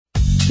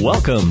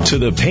Welcome to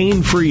the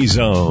Pain-Free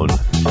Zone.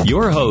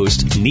 Your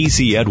host,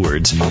 Nisi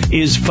Edwards,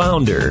 is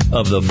founder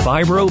of the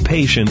Fibro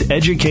Patient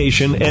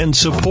Education and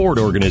Support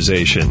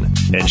Organization,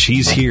 and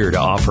she's here to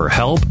offer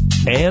help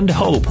and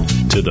hope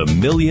to the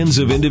millions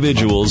of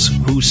individuals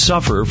who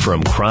suffer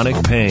from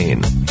chronic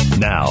pain.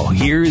 Now,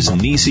 here's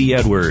Nisi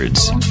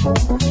Edwards.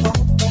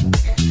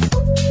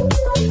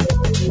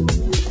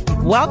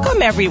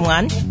 Welcome,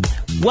 everyone.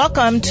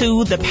 Welcome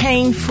to the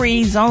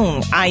Pain-Free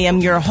Zone. I am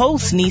your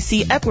host,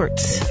 Nisi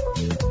Edwards.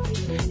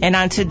 And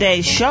on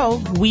today's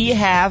show, we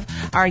have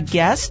our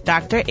guest,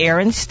 Dr.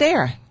 Erin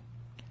Stair.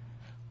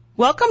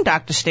 Welcome,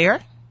 Dr.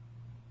 Stair.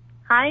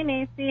 Hi,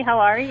 Nisi. How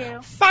are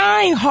you?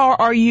 Fine. How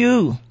are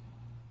you?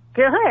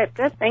 Good,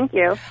 thank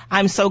you.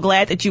 I'm so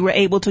glad that you were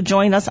able to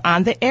join us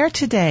on the air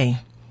today.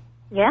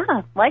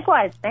 Yeah,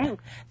 likewise.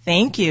 Thanks.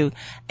 Thank you.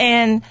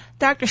 And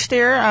Dr.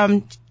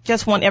 Stair,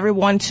 just want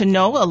everyone to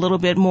know a little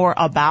bit more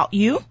about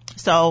you.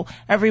 So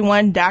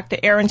everyone, Dr.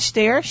 Erin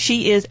Stair,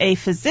 she is a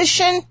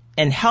physician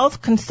and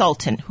health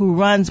consultant who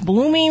runs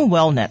Blooming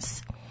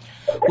Wellness,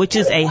 which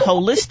is a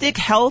holistic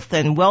health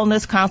and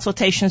wellness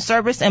consultation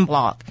service and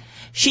blog.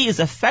 She is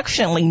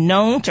affectionately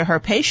known to her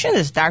patient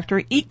as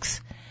Dr.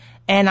 Eeks.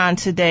 And on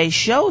today's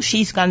show,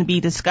 she's going to be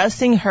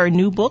discussing her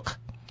new book,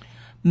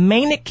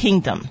 Manic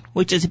Kingdom,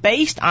 which is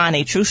based on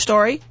a true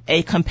story,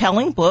 a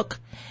compelling book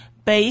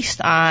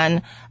based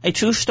on a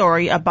true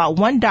story about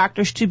one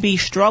doctor's to-be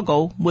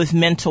struggle with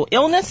mental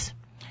illness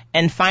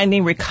and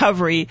finding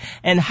recovery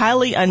in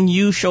highly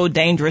unusual,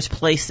 dangerous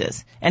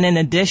places. And in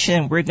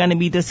addition, we're going to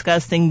be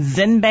discussing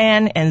Zen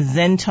band and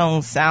Zen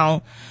tone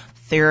sound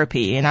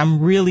therapy. And I'm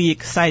really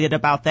excited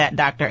about that,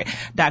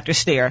 Dr.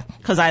 Stair,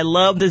 because I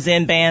love the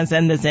Zen bands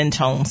and the Zen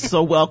tones.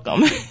 So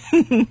welcome.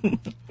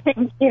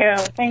 Thank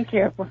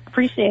you.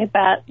 Appreciate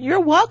that. You're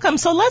welcome.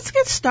 So let's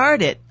get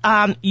started.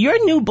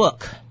 Your new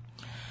book,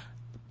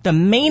 The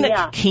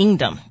Manic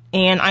Kingdom.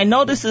 And I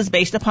know this is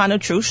based upon a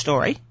true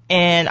story,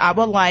 and I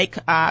would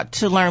like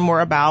to learn more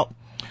about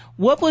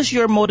what was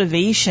your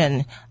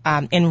motivation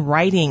in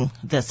writing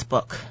this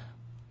book?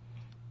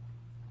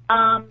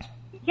 I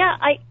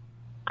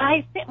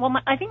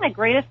think my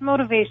greatest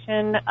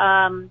motivation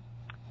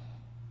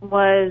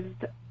was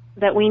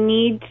that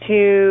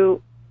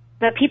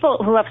that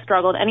people who have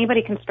struggled,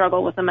 anybody can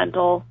struggle with a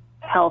mental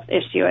health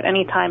issue at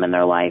any time in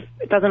their life.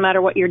 It doesn't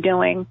matter what you're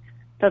doing.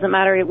 It doesn't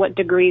matter what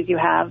degrees you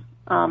have.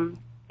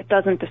 It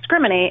doesn't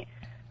discriminate.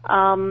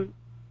 I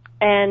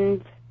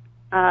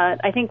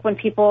think when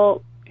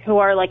people who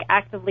are like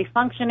actively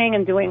functioning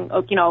and doing,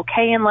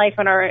 okay in life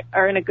and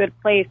are in a good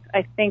place,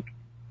 I think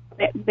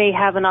they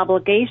have an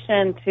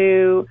obligation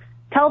to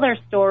tell their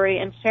story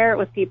and share it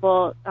with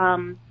people.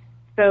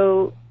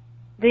 So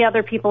the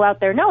other people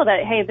out there know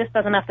that, hey, this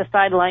doesn't have to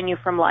sideline you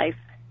from life.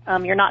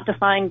 You're not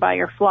defined by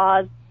your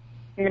flaws.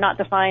 You're not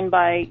defined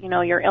by,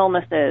 your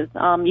illnesses.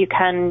 You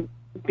can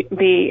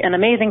be an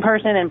amazing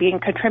person and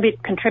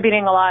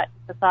contributing a lot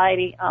to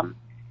society.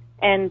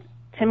 And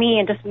to me,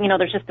 and just,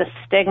 there's just a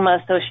stigma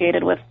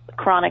associated with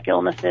chronic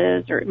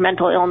illnesses or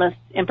mental illness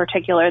in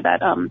particular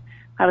that,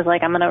 I was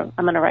like, I'm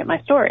going to write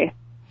my story.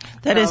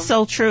 That is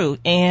so true.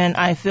 And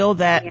I feel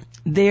that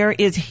there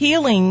is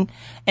healing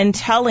in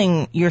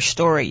telling your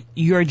story,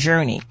 your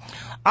journey.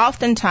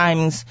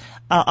 Oftentimes,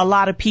 a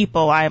lot of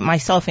people, I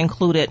myself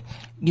included,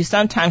 you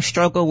sometimes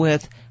struggle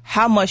with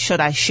how much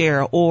should I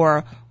share,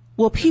 or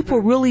will people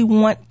really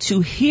want to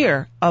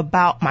hear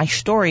about my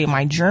story,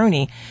 my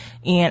journey?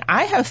 And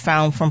I have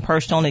found from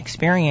personal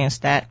experience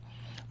that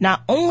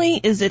not only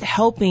is it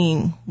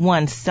helping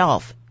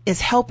oneself, it's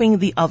helping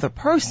the other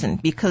person,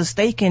 because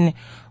they can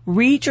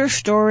read your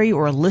story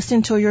or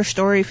listen to your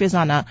story if it's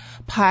on a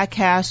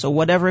podcast or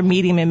whatever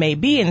medium it may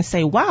be and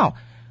say, wow,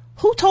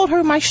 who told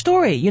her my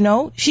story?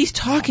 She's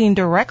talking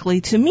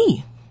directly to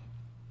me.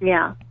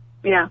 Yeah,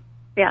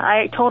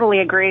 I totally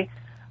agree.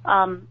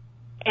 And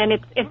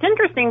it's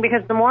interesting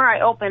because the more I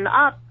open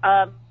up,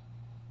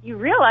 you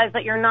realize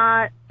that you're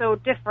not so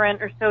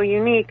different or so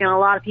unique, and a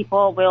lot of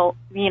people will,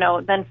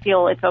 then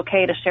feel it's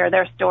okay to share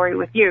their story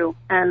with you,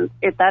 and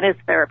that is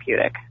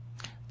therapeutic.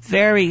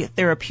 Very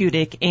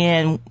therapeutic.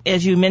 And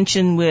as you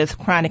mentioned with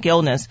chronic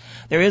illness,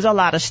 there is a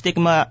lot of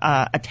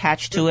stigma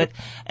attached to it,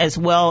 as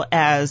well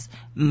as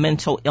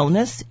mental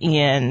illness.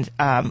 And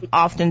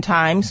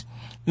oftentimes,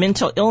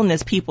 mental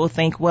illness, people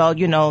think, well,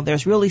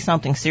 there's really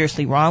something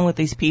seriously wrong with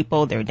these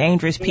people. They're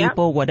dangerous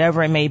people,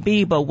 whatever it may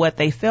be. But what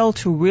they fail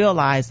to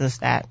realize is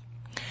that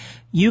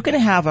you can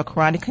have a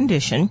chronic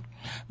condition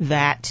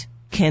that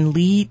can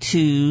lead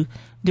to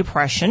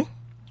depression,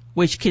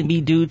 which can be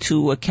due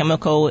to a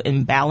chemical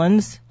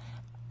imbalance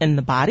in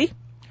the body.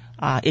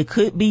 It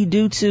could be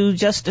due to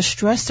just the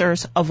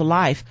stressors of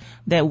life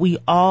that we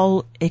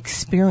all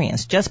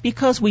experience. Just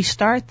because we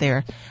start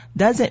there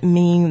doesn't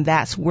mean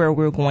that's where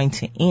we're going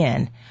to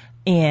end.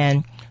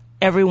 And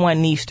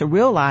everyone needs to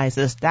realize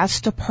this.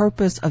 That's the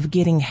purpose of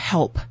getting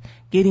help,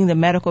 getting the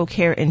medical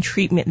care and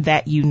treatment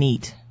that you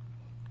need.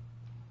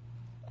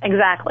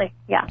 Exactly.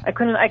 Yeah, I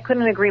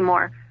couldn't agree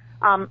more.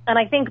 And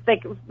I think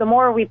the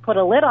more we put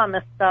a lid on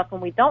this stuff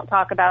and we don't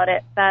talk about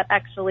it, that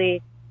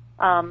actually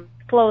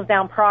slows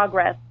down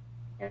progress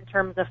in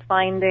terms of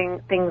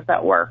finding things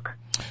that work.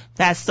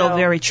 That's so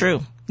very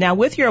true. Now,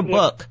 with your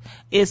book,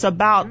 it's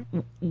about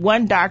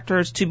one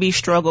doctor's to be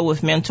struggle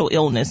with mental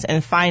illness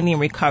and finding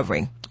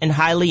recovery in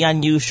highly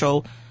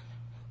unusual,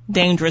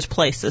 dangerous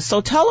places.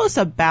 So tell us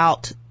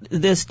about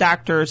this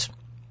doctor's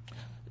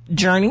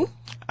journey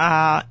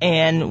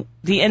and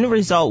the end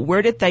result.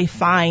 Where did they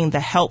find the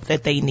help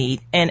that they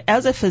need? And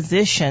as a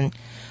physician,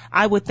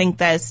 I would think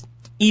that's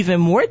even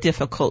more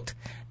difficult,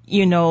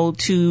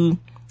 to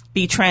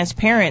be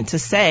transparent, to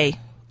say,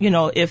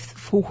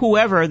 if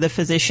whoever the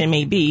physician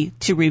may be,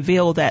 to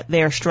reveal that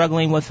they're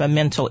struggling with a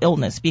mental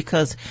illness,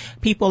 because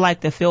people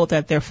like to feel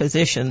that their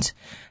physicians,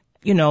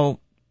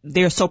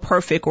 they're so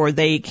perfect, or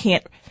they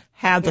can't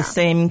have the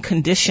same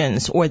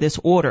conditions or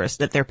disorders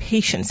that their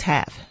patients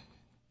have.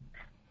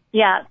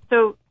 Yeah.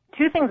 So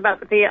 2 things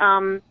about this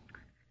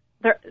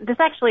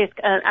actually is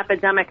an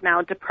epidemic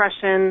now,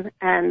 depression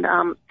and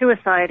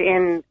suicide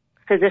in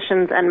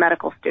physicians and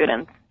medical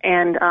students.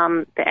 And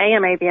the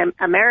AMA, the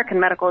American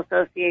Medical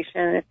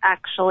Association, is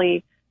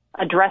actually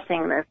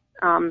addressing this.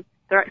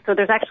 So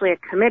there's actually a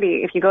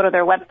committee. If you go to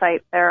their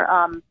website, they're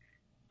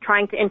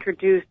trying to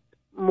introduce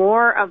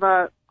more of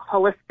a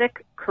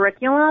holistic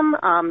curriculum.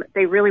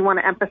 They really want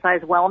to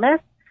emphasize wellness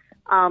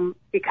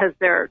because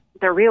they're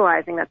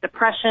realizing that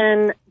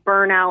depression,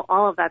 burnout,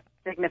 all of that's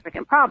a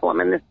significant problem.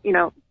 And this,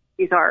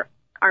 these are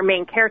our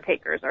main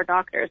caretakers, our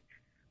doctors.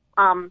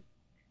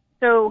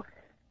 So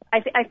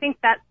I think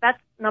that's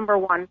number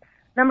one.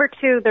 Number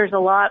 2, there's a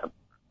lot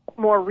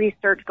more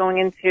research going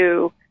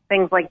into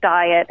things like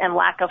diet and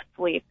lack of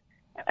sleep.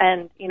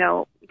 And,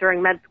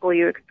 during med school,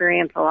 you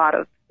experience a lot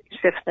of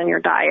shifts in your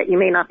diet. You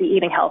may not be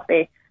eating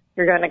healthy.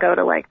 You're going to go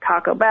to like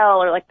Taco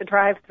Bell or like the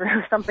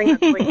drive-thru, something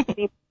that's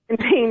like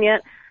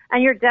convenient.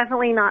 And you're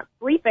definitely not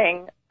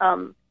sleeping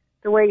the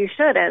way you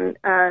should. And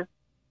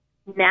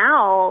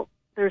now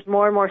there's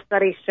more and more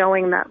studies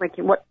showing that like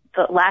what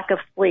the lack of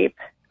sleep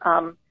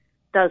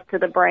does to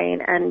the brain,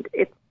 and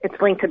it's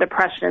linked to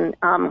depression.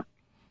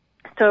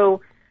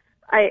 So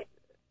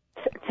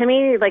to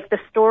me, like the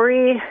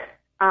story,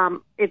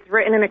 it's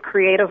written in a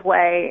creative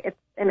way. It's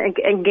an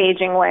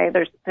engaging way.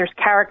 There's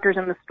characters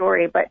in the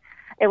story, but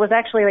it was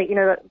actually like,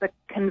 the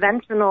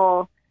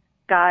conventional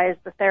guys,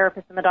 the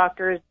therapists and the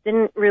doctors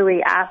didn't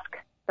really ask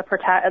the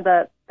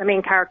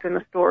main character in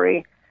the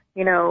story,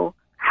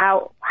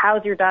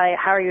 how's your diet?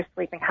 How are you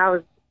sleeping?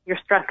 How's your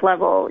stress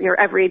level, your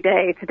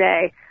everyday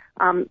today?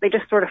 They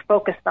just sort of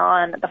focused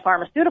on the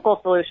pharmaceutical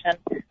solution.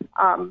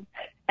 And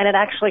it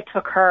actually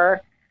took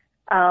her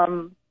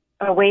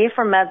away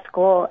from med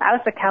school,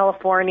 out to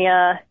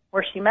California,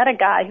 where she met a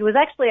guy who was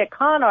actually a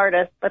con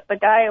artist, but the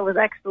guy was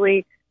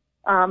actually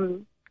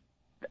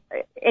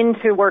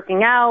into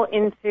working out,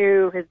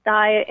 into his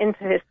diet,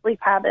 into his sleep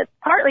habits,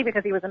 partly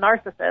because he was a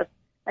narcissist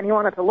and he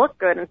wanted to look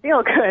good and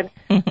feel good.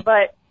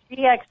 But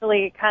she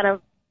actually kind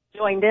of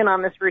joined in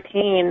on this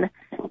routine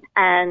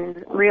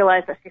and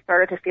realized that she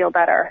started to feel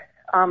better,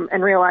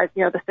 and realized,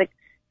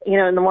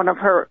 and one of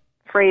her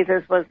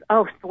phrases was,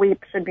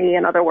 sleep should be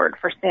another word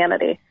for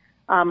sanity,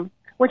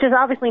 which is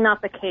obviously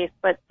not the case,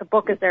 but the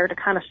book is there to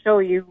kind of show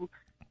you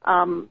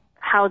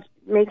how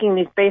making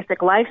these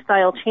basic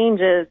lifestyle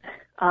changes,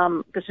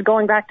 just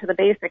going back to the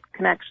basics,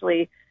 can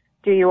actually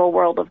do you a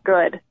world of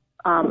good.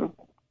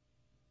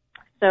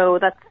 So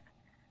that's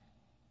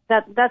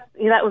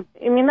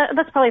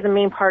probably the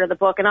main part of the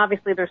book. And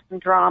obviously there's some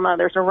drama,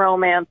 there's a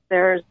romance,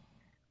 there's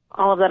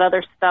all of that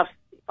other stuff,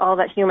 all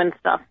that human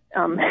stuff,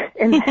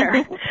 in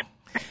there.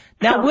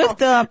 Now with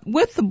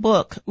the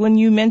book, when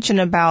you mention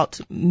about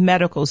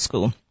medical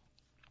school.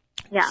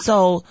 Yeah.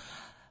 So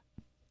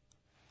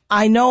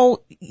I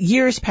know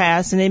years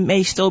past, and it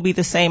may still be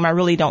the same, I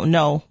really don't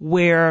know,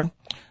 where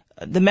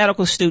the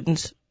medical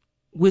students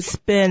would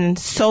spend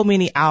so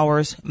many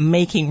hours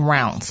making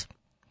rounds.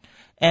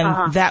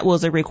 And that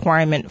was a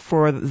requirement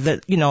for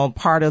the,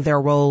 part of their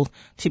role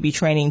to be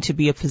training to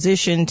be a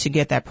physician, to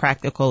get that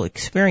practical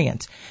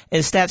experience.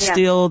 Is that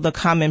still the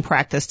common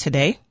practice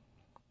today?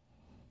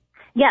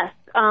 Yes.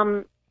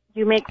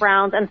 You make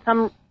rounds, and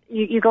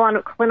you go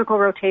on clinical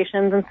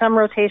rotations, and some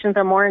rotations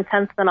are more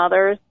intense than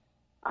others.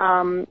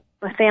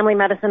 Family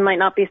medicine might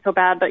not be so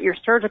bad, but your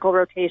surgical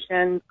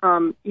rotation,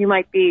 you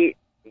might be,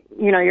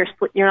 you're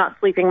not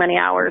sleeping many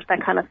hours,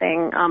 that kind of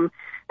thing. And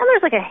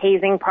there's like a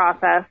hazing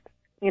process.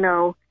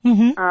 And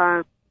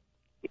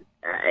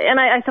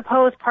I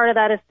suppose part of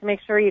that is to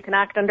make sure you can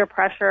act under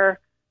pressure.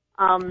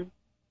 I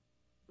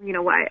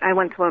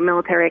went to a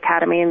military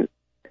academy, and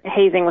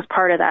hazing was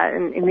part of that.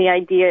 And the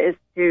idea is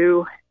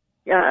to,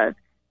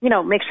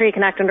 make sure you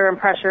can act under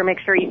pressure, make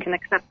sure you can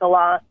accept the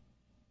law,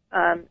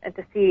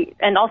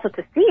 and also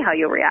to see how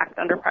you react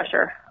under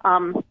pressure.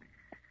 And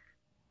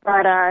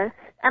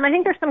I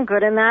think there's some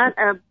good in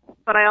that,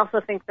 but I also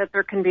think that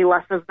there can be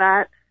less of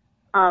that.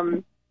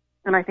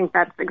 And I think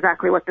that's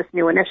exactly what this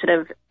new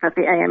initiative that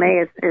the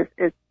AMA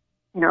is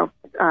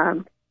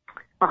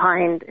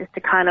behind, is to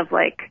kind of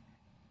like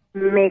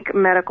make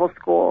medical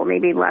school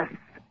maybe less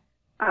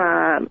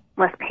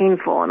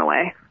painful in a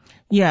way.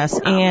 Yes,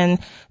 and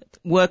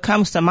what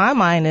comes to my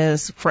mind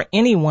is for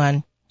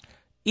anyone,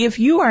 if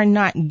you are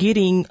not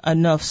getting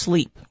enough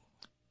sleep,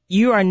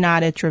 you are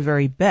not at your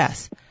very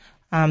best.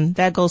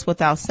 That goes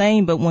without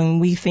saying, but when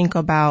we think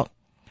about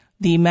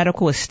the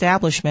medical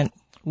establishment,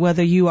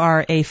 whether you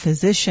are a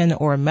physician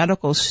or a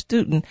medical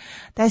student,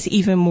 that's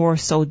even more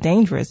so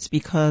dangerous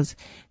because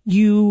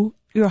you're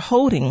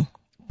holding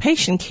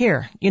patient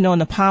care, in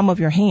the palm of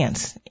your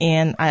hands.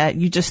 And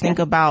you just think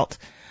about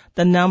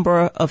the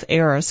number of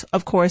errors,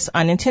 of course,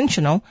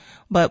 unintentional,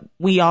 but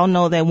we all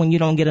know that when you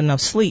don't get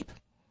enough sleep,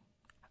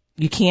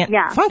 you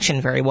can't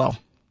function very well.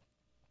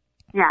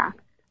 Yeah.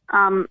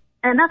 And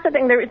that's the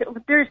thing.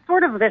 There's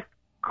sort of this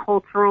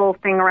cultural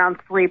thing around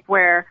sleep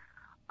where,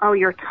 oh,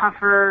 you're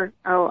tougher.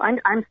 Oh,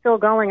 I'm still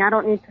going. I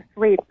don't need to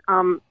sleep.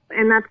 And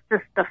that's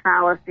just a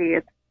fallacy.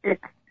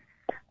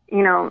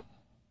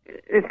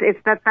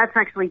 That's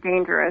actually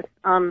dangerous.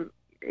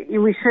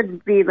 We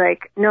should be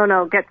like,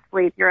 no, get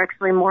sleep. You're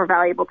actually more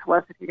valuable to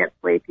us if you get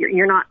sleep.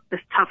 You're not this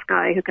tough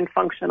guy who can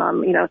function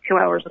on, 2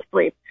 hours of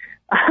sleep.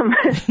 In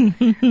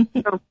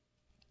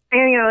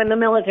the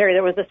military,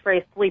 there was this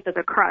phrase, sleep is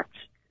a crutch.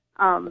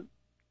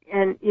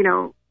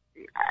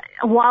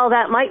 While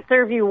that might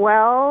serve you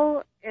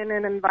well in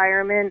an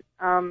environment,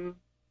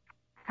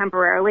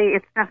 temporarily,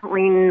 it's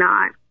definitely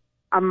not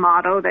a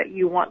motto that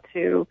you want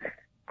to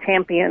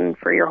champion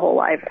for your whole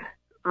life.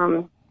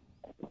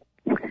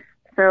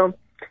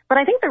 But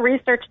I think the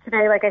research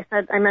today, like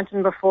I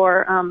mentioned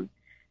before, and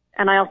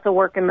I also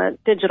work in the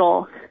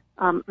digital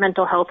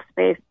mental health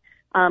space.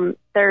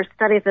 There are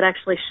studies that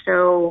actually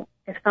show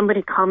if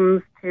somebody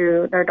comes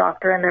to their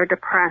doctor and they're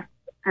depressed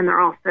and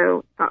they're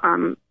also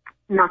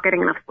not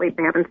getting enough sleep,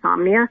 they have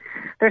insomnia.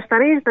 There are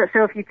studies that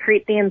show if you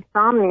treat the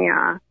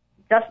insomnia,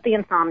 just the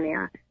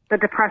insomnia, the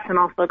depression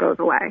also goes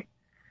away.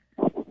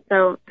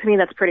 So to me,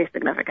 that's pretty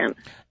significant.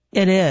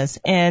 It is.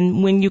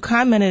 And when you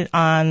commented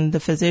on the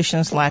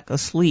physician's lack of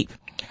sleep,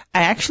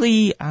 I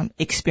actually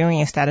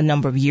experienced that a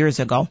number of years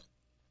ago.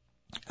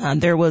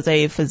 There was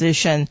a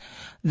physician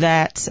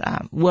that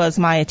was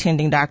my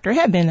attending doctor,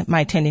 had been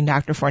my attending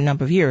doctor for a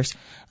number of years,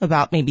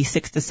 about maybe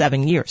 6 to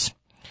 7 years.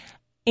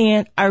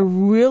 And I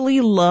really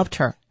loved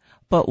her.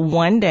 But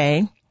one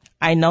day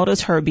I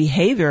noticed her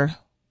behavior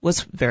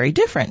was very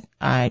different.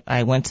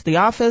 I went to the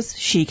office.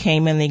 She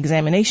came in the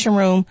examination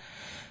room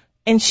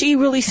and she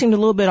really seemed a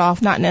little bit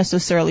off, not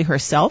necessarily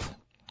herself.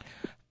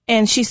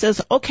 And she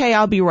says, okay,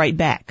 I'll be right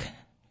back.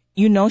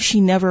 She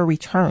never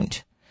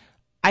returned.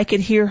 I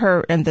could hear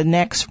her in the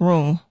next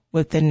room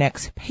with the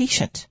next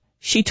patient.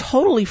 She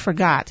totally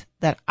forgot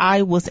that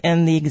I was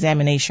in the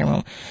examination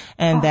room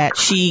and that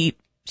she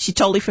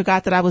totally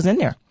forgot that I was in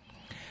there.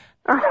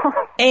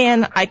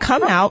 And I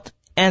come out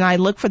and I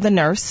look for the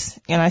nurse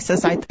and I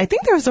says, I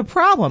think there's a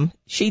problem.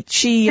 She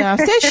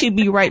said she'd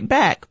be right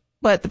back.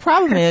 But the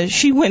problem is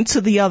she went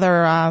to the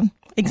other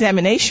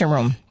examination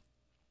room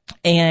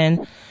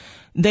and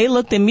they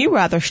looked at me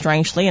rather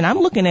strangely and I'm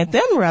looking at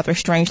them rather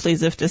strangely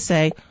as if to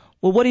say,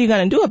 well, what are you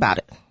going to do about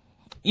it?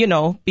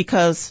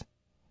 Because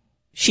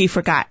she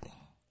forgot.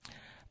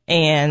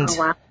 And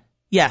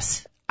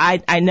yes,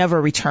 I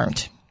never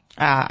returned.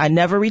 I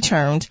never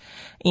returned.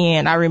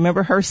 And I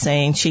remember her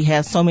saying she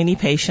had so many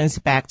patients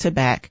back to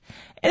back.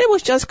 And it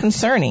was just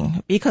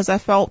concerning because I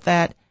felt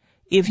that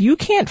if you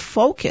can't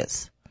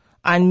focus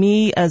on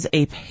me as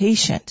a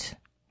patient,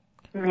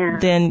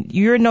 then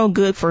you're no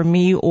good for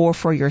me or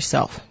for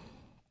yourself.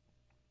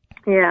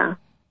 Yeah,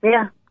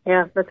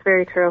 that's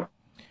very true.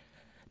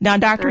 Now,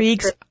 Dr.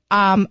 Eakes,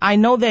 I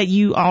know that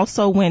you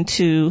also went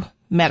to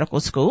medical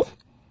school.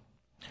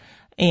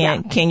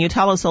 And can you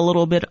tell us a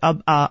little bit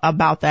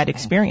about that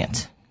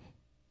experience?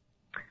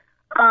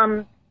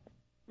 So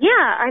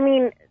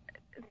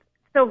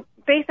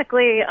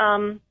basically,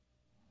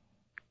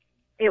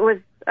 it was,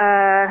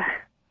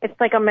 it's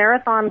like a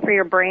marathon for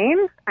your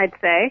brain, I'd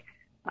say.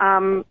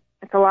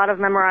 It's a lot of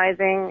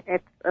memorizing.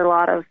 It's a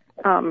lot of,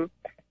 and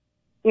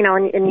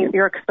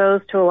you're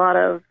exposed to a lot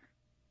of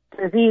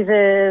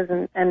diseases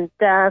and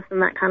death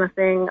and that kind of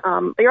thing.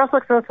 But you're also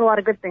exposed to a lot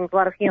of good things, a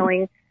lot of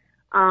healing.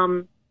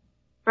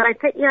 But I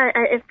think,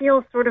 it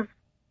feels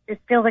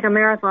like a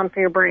marathon for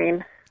your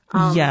brain.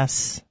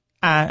 Yes,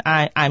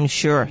 I'm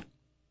sure.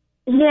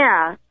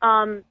 Yeah.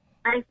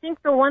 I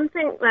think the one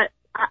thing that,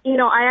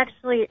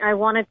 I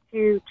wanted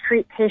to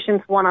treat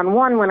patients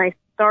one-on-one when I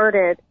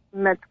started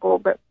med school,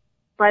 but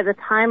by the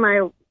time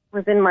I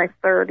was in my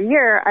third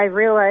year, I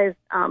realized,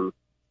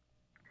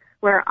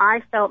 where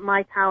I felt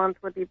my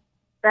talents would be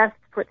best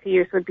put to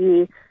use would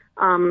be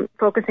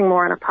focusing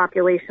more on a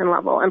population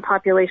level and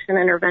population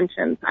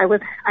interventions. I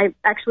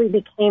actually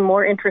became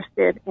more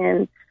interested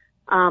in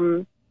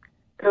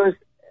those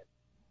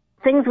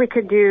things we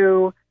could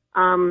do,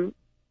 in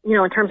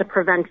terms of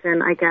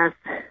prevention, I guess,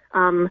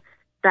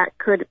 that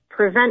could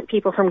prevent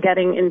people from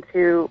getting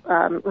into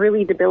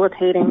really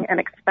debilitating and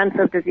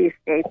expensive disease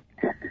states.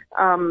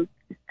 And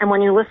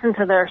when you listen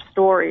to their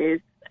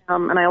stories,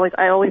 and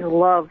I always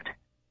loved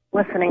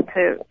listening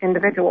to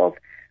individuals,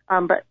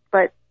 but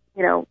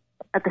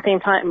at the same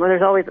time,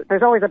 there's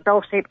always a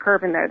bell-shaped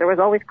curve in there. There was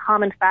always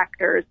common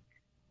factors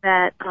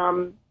that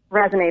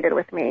resonated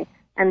with me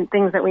and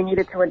things that we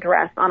needed to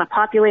address on a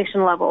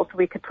population level so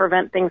we could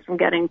prevent things from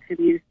getting to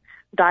these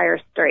dire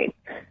straits.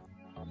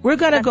 We're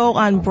going to go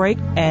on break,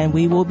 and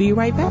we will be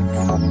right back.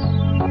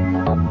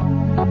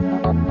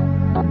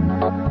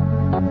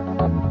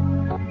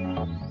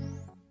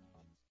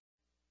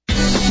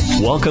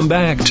 Welcome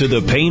back to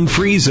the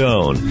Pain-Free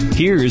Zone.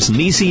 Here's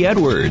Nisi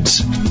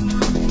Edwards.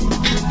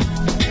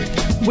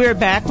 We're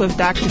back with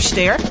Dr.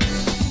 Stair.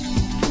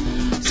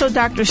 So,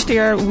 Dr.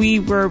 Stair, we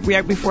were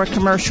right before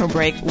commercial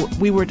break.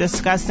 We were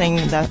discussing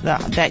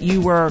that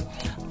you were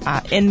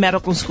in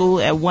medical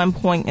school at one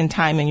point in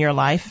time in your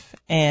life.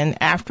 And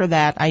after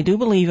that, I do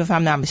believe, if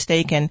I'm not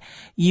mistaken,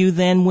 you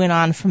then went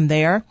on from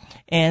there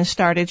and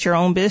started your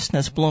own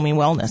business, Blooming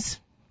Wellness.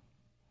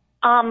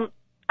 I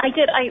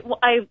did. I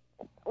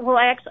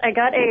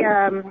got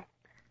a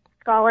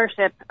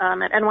scholarship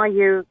at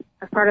NYU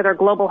as part of their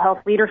Global Health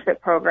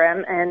Leadership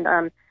Program, and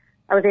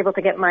I was able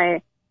to get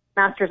my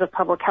Master's of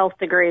Public Health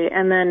degree.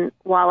 And then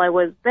while I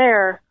was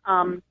there,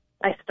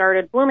 I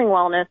started Blooming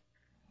Wellness,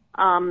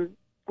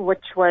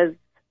 which was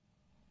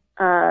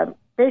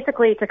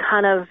basically to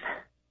kind of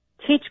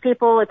teach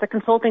people. It's a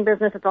consulting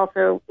business. It's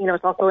also,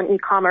 it's also an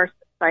e-commerce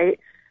site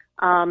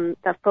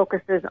that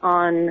focuses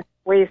on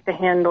ways to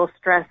handle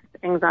stress,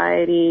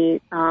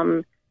 anxiety,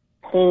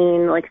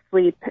 pain, like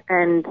sleep,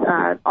 and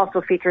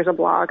also features a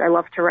blog. I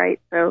love to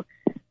write. So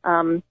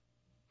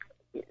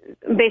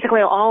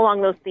basically all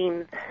along those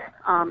themes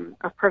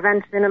of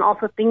prevention and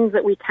also things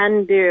that we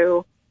can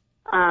do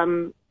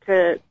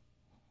to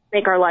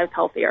make our lives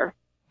healthier.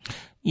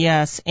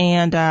 Yes,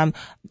 and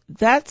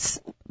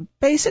that's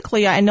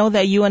basically, I know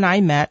that you and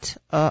I met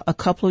a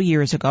couple of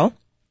years ago.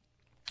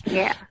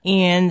 Yeah.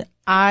 And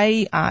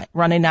I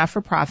run a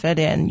not-for-profit,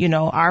 and,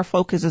 our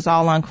focus is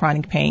all on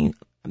chronic pain,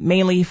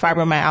 mainly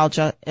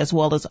fibromyalgia as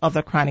well as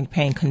other chronic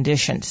pain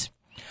conditions.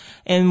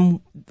 And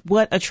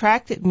what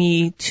attracted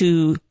me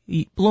to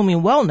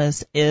Blooming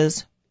Wellness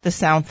is the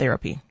sound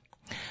therapy.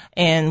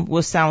 And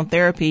with sound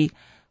therapy,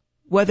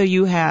 whether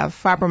you have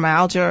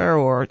fibromyalgia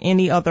or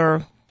any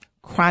other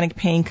chronic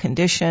pain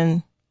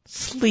condition,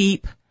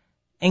 sleep,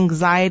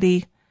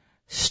 anxiety,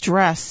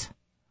 stress,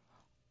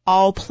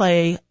 all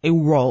play a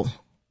role.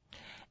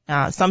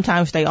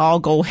 Sometimes they all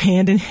go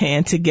hand in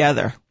hand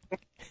together.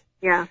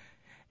 Yeah.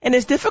 And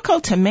it's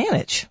difficult to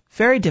manage,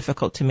 very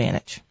difficult to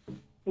manage.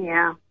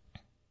 Yeah.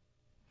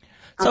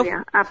 So,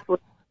 yeah,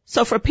 absolutely.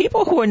 So for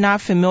people who are not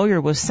familiar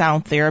with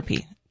sound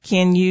therapy,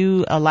 can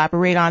you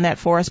elaborate on that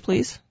for us,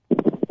 please?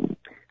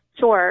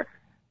 Sure.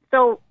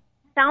 So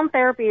sound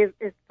therapy is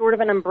sort of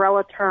an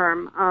umbrella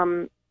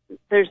term.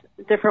 There's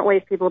different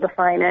ways people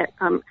define it.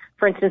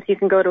 For instance, you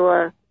can go to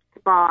a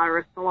spa or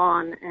a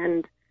salon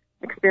and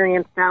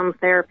experience sound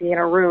therapy in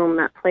a room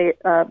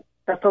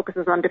that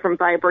focuses on different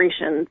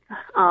vibrations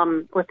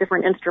with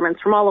different instruments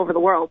from all over the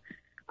world.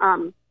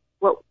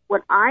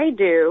 What I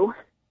do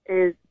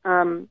is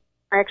I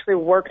actually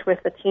worked with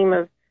a team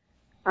of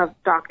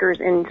doctors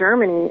in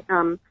Germany.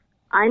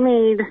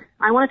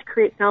 I wanted to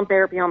create sound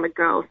therapy on the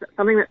go,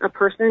 something that a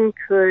person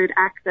could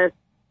access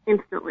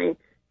instantly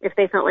if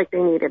they felt like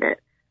they needed it.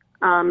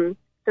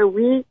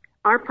 So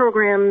our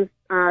programs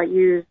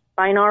use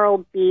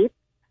binaural beats,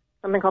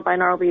 something called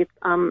binaural beats,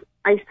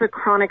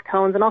 isochronic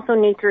tones, and also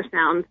nature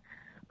sounds.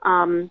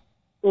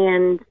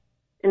 And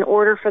in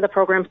order for the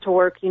programs to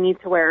work, you need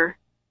to wear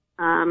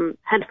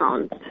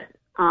headphones.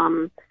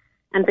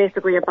 And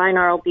basically a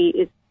binaural beat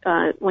is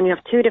when you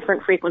have two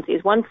different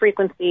frequencies. One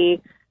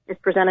frequency is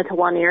presented to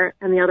one ear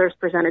and the other is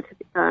presented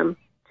to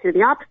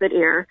the opposite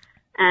ear.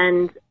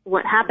 And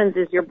what happens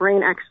is your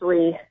brain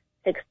actually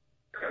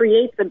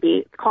creates a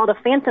beat. It's called a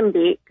phantom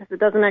beat because it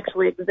doesn't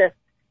actually exist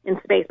in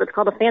space, but it's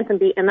called a phantom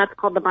beat, and that's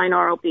called the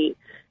binaural beat.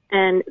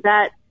 And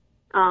that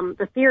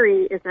the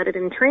theory is that it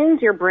entrains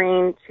your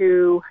brain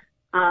to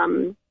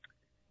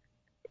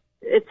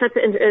it sets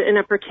it in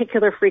a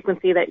particular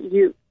frequency that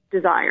you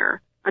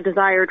desire, a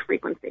desired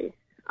frequency.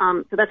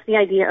 So that's the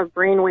idea of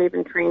brainwave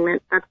entrainment.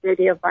 That's the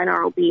idea of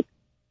binaural beats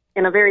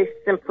in a very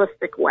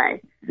simplistic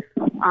way.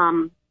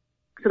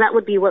 So that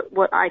would be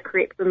what I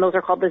create, and those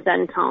are called the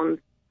Zen tones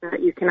that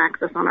you can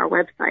access on our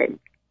website.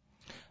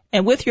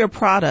 And with your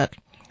product,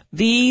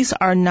 this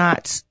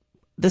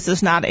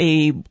is not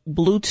a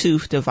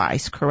Bluetooth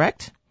device,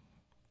 correct?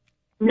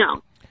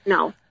 No.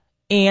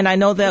 And I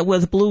know that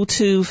with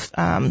Bluetooth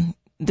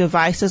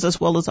devices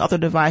as well as other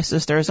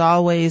devices, there's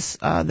always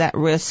that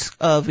risk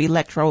of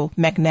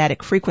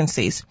electromagnetic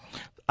frequencies.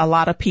 A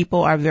lot of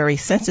people are very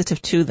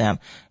sensitive to them,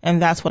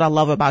 and that's what I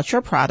love about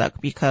your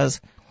product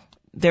because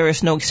there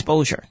is no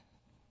exposure.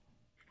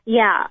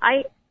 Yeah,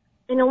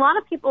 a lot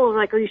of people are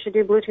like, oh, you should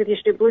do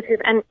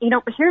Bluetooth, and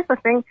but here's the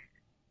thing.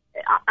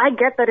 I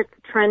get that it's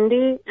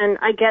trendy, and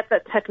I get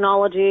that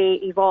technology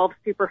evolves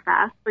super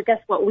fast, but guess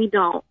what? We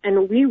don't,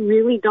 and we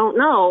really don't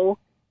know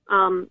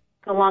the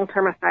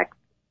long-term effects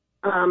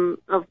of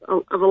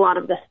a lot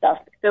of this stuff.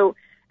 So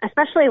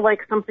especially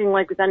like something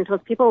like Zen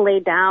tones, people lay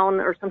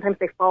down or sometimes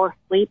they fall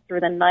asleep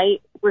through the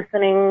night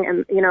listening,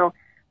 and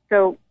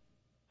so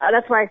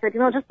that's why I said,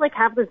 just like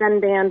have the Zen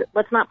band.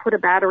 Let's not put a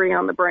battery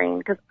on the brain,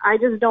 because I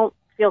just don't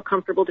feel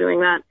comfortable doing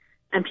that.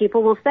 And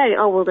people will say,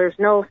 oh, well, there's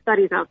no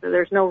studies out there.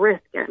 There's no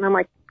risk yet. And I'm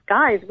like,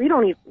 guys, we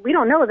don't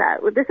know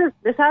that. This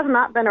has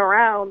not been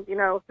around,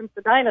 since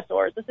the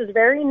dinosaurs. This is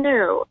very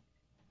new.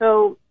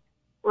 So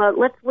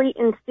let's wait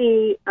and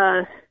see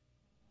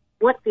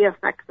what the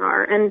effects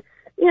are. And,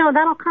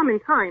 that'll come in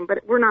time,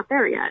 but we're not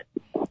there yet.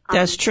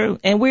 That's true.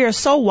 And we are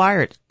so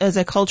wired as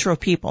a culture of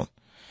people.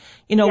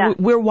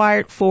 We're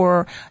wired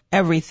for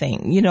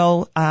everything.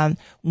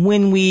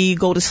 When we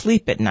go to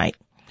sleep at night,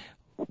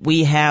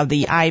 we have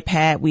the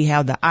iPad, we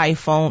have the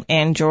iPhone,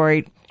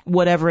 Android,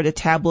 whatever the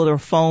tablet or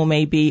phone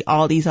may be,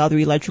 all these other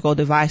electrical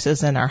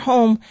devices in our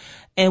home.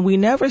 And we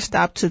never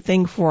stop to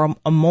think for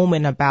a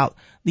moment about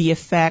the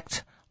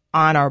effect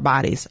on our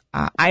bodies.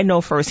 I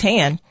know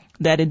firsthand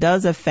that it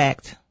does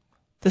affect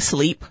the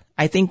sleep.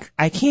 I think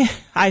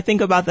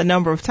about the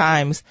number of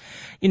times,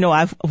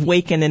 I've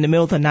awakened in the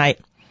middle of the night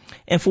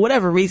and for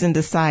whatever reason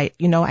decide,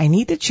 I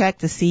need to check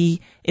to see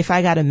if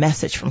I got a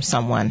message from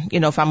someone,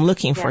 if I'm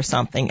looking for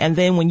something. And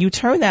then when you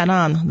turn that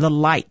on, the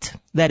light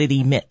that it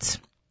emits,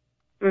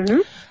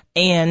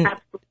 and,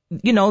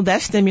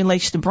 that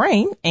stimulates the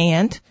brain.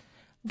 And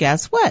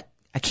guess what?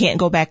 I can't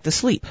go back to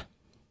sleep.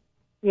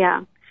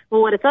 Yeah.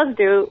 Well, what it does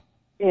do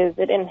is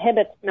it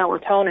inhibits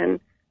melatonin.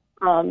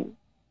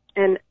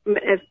 And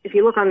if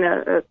you look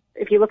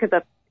at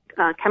the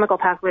chemical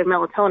pathway of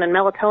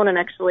melatonin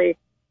actually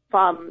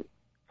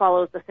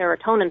follows the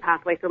serotonin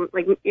pathway. So,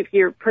 like, if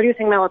you're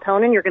producing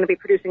melatonin, you're going to be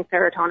producing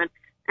serotonin.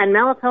 And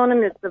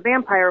melatonin is the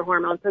vampire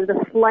hormone. So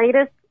the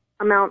slightest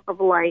amount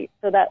of light,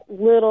 so that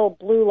little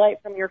blue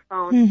light from your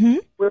phone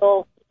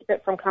will keep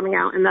it from coming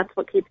out, and that's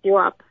what keeps you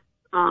up.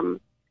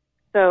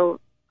 So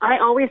I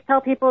always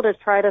tell people to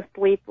try to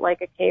sleep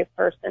like a cave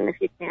person if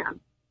you can.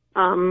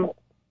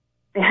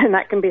 And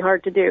that can be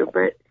hard to do,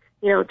 but,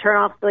 turn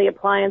off the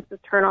appliances,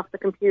 turn off the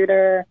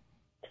computer,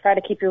 try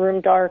to keep your room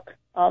dark,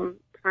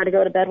 try to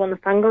go to bed when the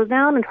sun goes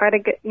down, and try to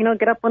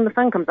get up when the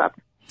sun comes up.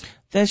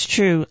 That's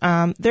true.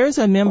 There's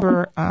a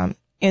member,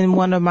 in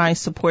one of my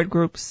support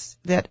groups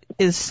that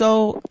is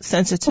so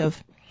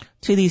sensitive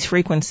to these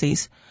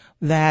frequencies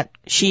that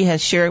she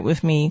has shared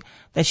with me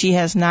that she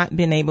has not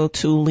been able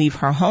to leave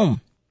her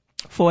home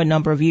for a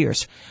number of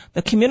years.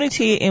 The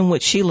community in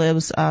which she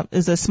lives,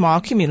 is a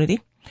small community,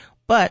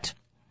 but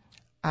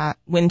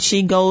when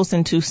she goes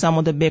into some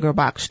of the bigger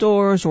box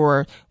stores,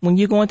 or when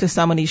you go into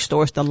some of these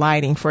stores, the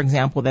lighting, for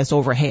example, that's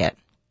overhead.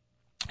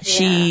 Yeah.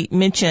 She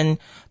mentioned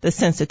the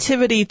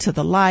sensitivity to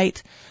the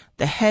light,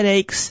 the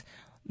headaches,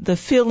 the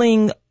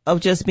feeling of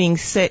just being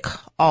sick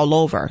all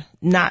over,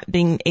 not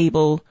being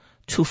able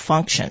to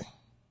function.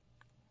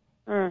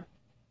 That's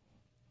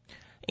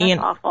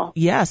awful.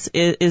 Yes,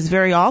 it is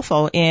very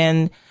awful.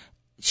 And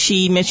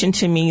she mentioned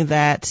to me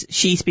that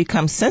she's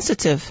become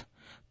sensitive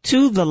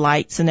to the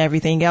lights and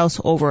everything else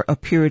over a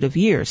period of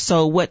years.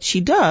 So what she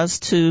does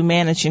to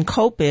manage and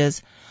cope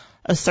is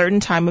a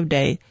certain time of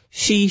day,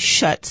 she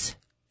shuts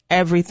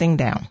everything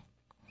down.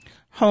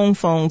 Home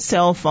phone,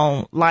 cell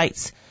phone,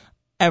 lights,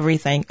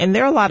 everything. And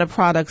there are a lot of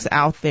products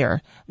out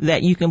there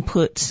that you can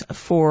put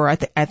for, I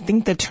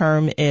think the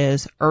term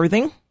is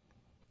earthing.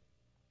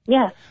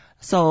 Yes.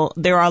 So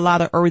there are a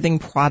lot of earthing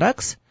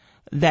products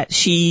that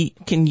she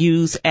can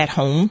use at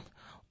home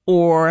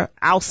or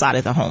outside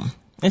of the home.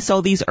 And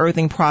so these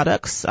earthing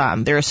products,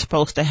 they're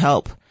supposed to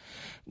help,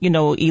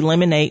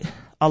 eliminate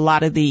a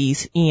lot of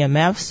these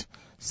EMFs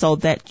so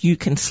that you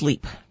can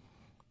sleep.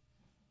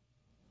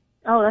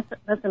 Oh,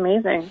 that's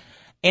amazing.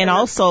 And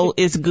also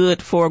is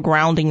good for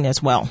grounding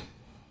as well.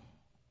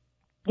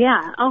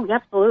 Yeah. Oh,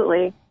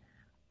 absolutely.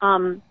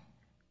 And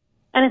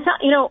it's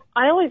not,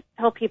 I always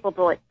tell people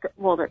to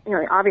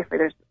obviously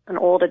there's an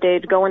old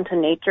adage, go into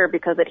nature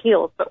because it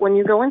heals. But when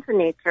you go into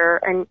nature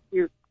and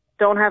you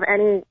don't have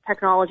any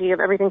technology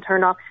of everything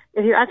turned off,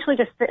 if you actually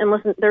just sit and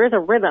listen, there is a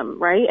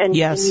rhythm, right? And,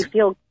 yes. And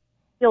you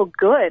feel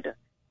good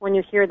when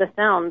you hear the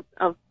sounds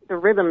of the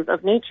rhythms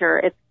of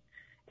nature.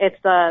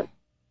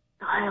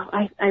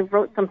 I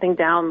wrote something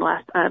down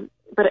last,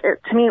 but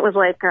to me it was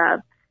like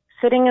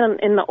sitting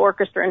in the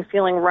orchestra and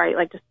feeling right,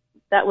 like just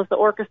that was the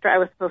orchestra I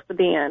was supposed to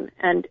be in,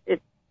 and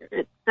it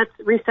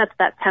resets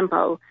that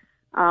tempo,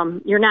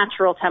 your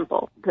natural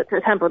tempo,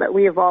 the tempo that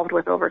we evolved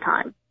with over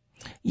time.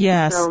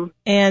 Yes.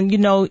 And,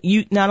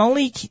 you not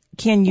only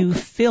can you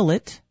feel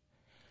it,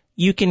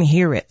 you can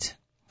hear it.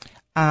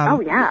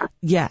 Oh, yeah.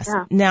 Yes.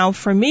 Yeah. Now,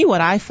 for me,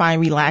 what I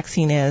find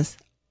relaxing is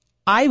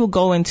I will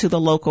go into the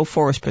local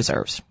forest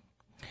preserves.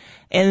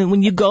 And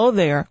when you go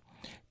there,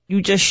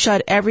 you just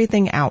shut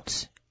everything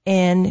out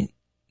and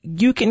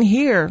you can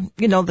hear,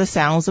 the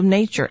sounds of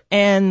nature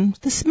and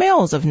the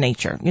smells of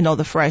nature,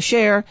 the fresh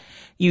air.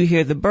 You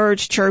hear the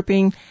birds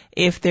chirping.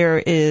 If there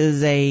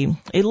is a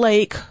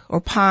lake or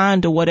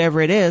pond or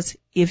whatever it is,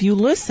 if you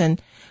listen,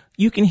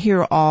 you can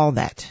hear all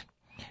that.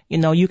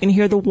 You can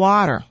hear the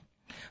water,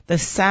 the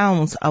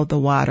sounds of the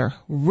water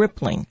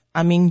rippling.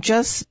 I mean,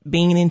 just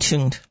being in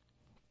tune.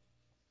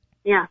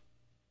 Yeah,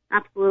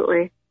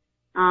 absolutely.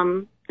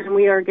 And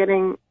we are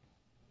getting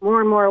more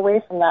and more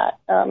away from that.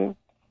 I don't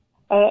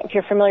know if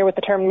you're familiar with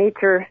the term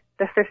nature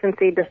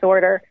deficiency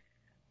disorder,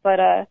 but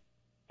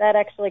that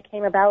actually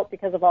came about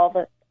because of all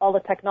the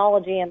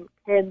technology, and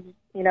kids,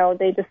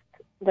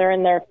 they're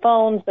in their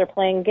phones, they're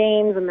playing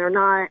games, and they're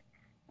not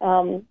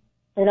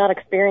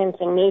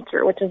experiencing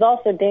nature, which is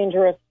also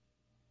dangerous.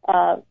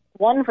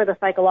 One, for the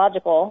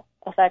psychological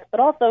effects, but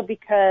also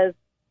because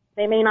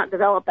they may not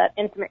develop that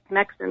intimate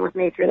connection with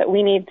nature that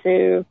we need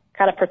to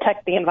kind of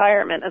protect the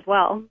environment as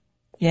well.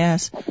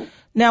 Yes.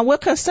 Now,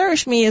 what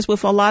concerns me is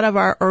with a lot of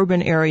our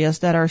urban areas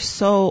that are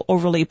so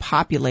overly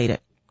populated,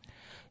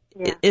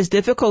 it's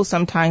difficult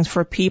sometimes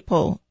for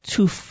people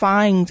to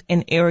find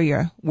an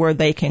area where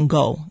they can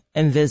go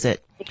and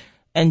visit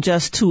and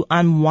just to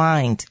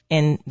unwind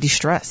and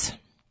distress.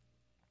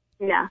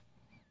 Yeah.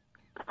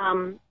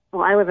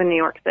 Well, I live in New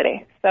York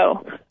City,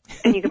 so,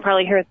 and you can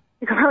probably hear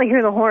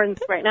the horns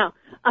right now.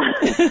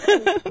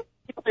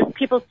 There's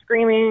people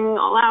screaming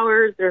all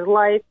hours. There's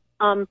lights.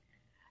 And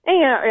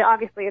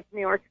obviously it's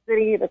New York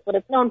City. That's what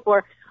it's known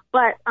for.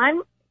 But I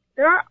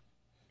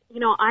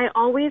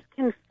always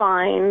can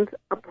find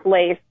a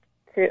place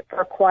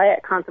for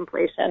quiet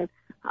contemplation.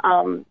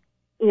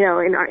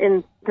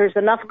 There's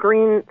enough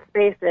green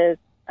spaces,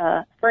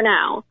 for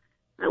now,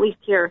 at least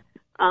here,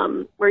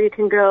 where you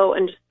can go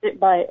and just sit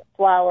by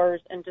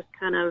flowers and just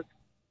kind of,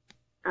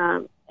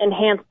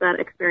 enhance that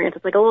experience.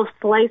 It's like a little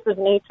slice of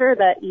nature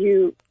that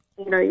you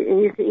can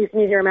use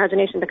your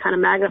imagination to kind of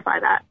magnify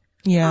that.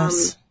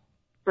 Yes.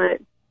 But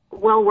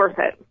well worth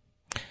it.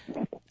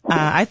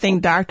 I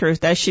think doctors,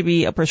 that should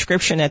be a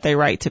prescription that they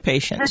write to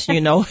patients,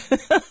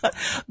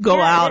 go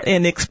out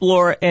and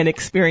explore and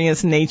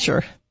experience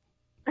nature.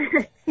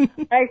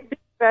 I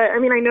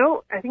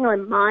think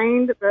on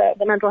Mind,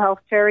 the mental health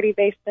charity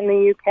based in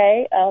the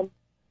UK,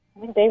 I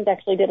think Dave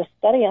actually did a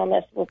study on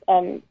this with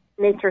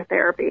nature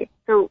therapy.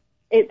 So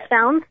it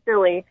sounds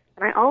silly,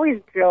 and I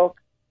always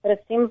joke, but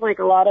it seems like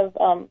a lot of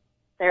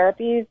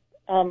therapies,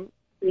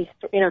 these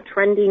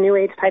trendy new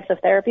age types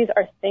of therapies,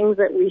 are things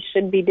that we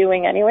should be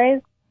doing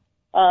anyways.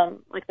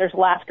 Like there's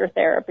laughter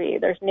therapy,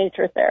 there's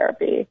nature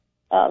therapy,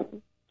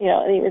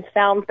 even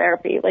sound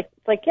therapy.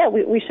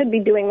 We should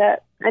be doing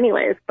that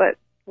anyways, but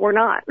we're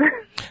not.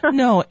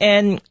 No,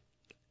 and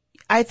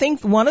I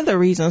think one of the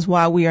reasons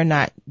why we are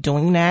not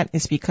doing that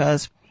is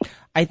because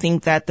I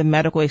think that the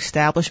medical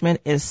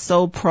establishment is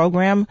so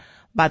programmed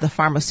by the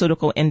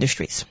pharmaceutical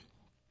industries.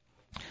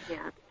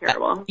 Yeah, it's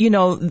terrible.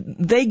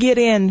 They get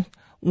in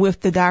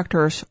with the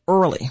doctors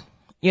early.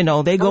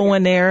 They go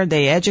in there,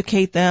 they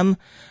educate them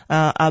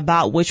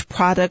about which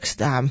products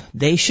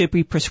they should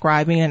be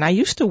prescribing. And I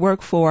used to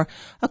work for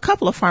a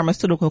couple of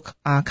pharmaceutical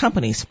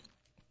companies.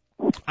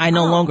 I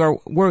no longer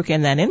work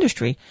in that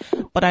industry,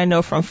 but I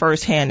know from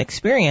firsthand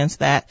experience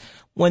that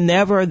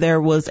whenever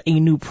there was a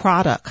new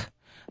product,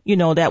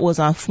 that was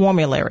on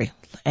formulary,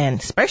 and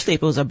especially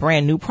if it was a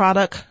brand new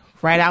product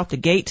right out the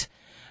gate,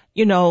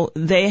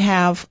 they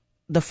have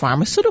the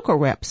pharmaceutical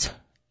reps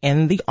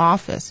in the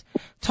office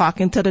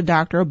talking to the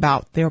doctor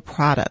about their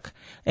product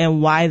and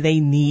why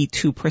they need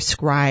to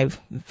prescribe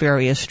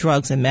various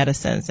drugs and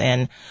medicines.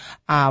 And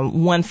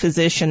one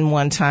physician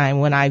one time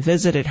when I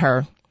visited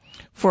her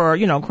for,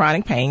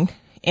 chronic pain,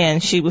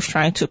 and she was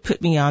trying to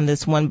put me on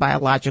this one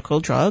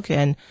biological drug.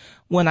 And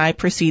when I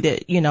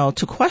proceeded,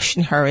 to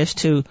question her as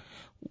to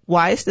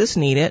why is this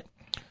needed?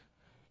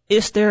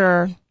 Is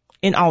there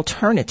an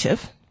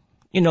alternative?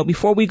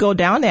 Before we go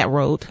down that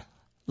road,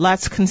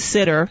 let's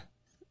consider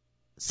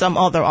some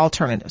other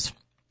alternatives.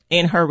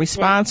 And her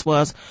response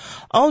was,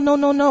 oh,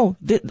 no.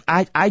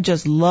 I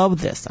just love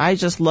this.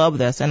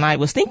 And I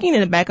was thinking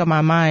in the back of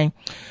my mind,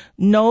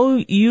 no,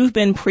 you've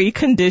been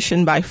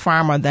preconditioned by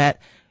pharma that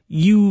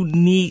you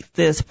need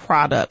this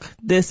product.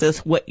 This is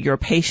what your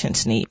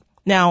patients need.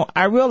 Now,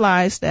 I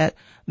realize that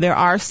there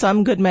are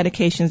some good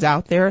medications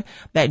out there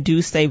that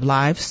do save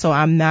lives, so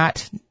I'm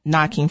not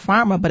knocking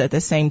pharma, but at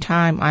the same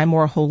time, I'm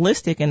more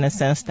holistic in the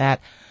sense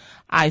that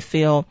I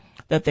feel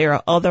that there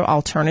are other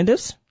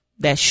alternatives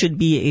that should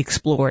be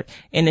explored,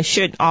 and it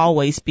shouldn't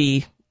always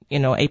be,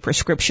 a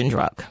prescription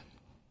drug.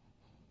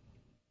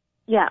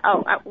 Yeah,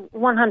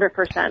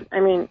 100%. I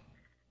mean,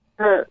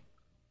 the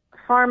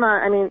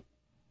pharma,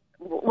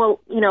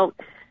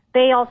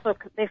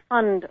 they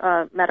fund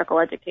medical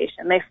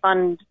education. They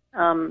fund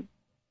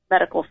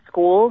medical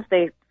schools.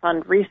 They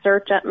fund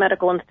research at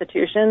medical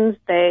institutions.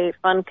 They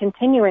fund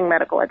continuing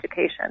medical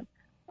education.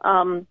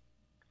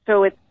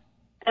 So it's,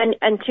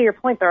 and to your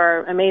point, there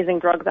are amazing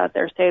drugs out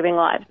there saving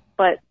lives.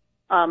 But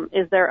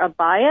is there a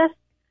bias?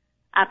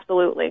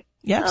 Absolutely.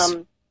 Yes.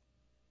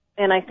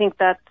 And I think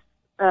that's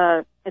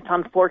it's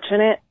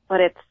unfortunate, but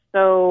it's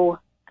so.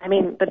 I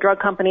mean, the drug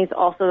companies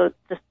also,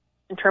 just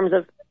in terms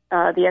of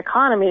the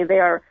economy, they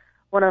are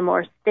one of the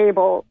more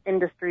stable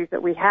industries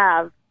that we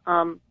have.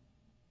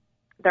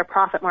 Their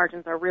profit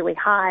margins are really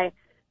high.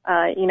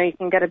 You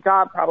can get a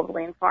job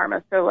probably in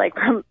pharma.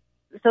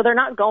 So they're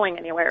not going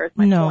anywhere is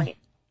my point.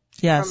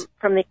 Yes.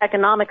 From the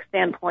economic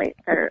standpoint,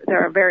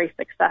 they're very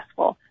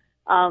successful.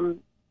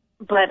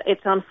 But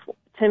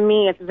to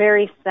me, it's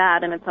very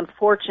sad and it's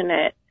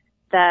unfortunate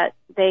that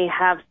they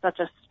have such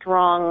a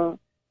strong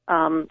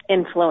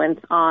influence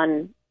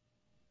on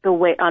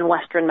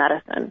Western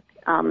medicine.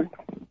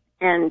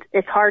 And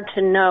it's hard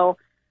to know,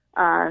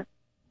 a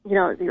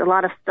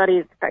lot of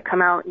studies that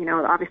come out,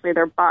 obviously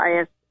they're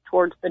biased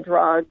towards the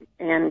drug,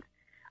 and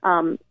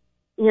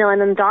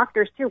and then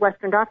doctors too,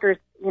 Western doctors,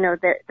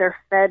 they're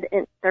fed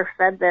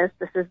this.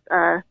 This is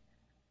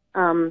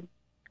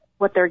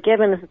what they're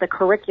given. This is the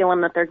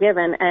curriculum that they're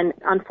given, and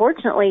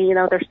unfortunately,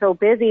 they're so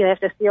busy. They have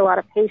to see a lot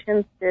of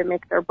patients to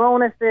make their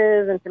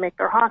bonuses and to make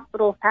their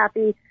hospitals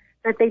happy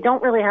that they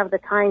don't really have the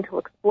time to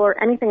explore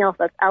anything else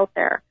that's out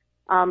there.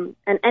 And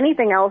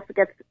anything else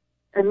gets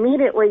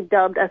immediately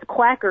dubbed as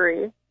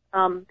quackery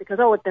because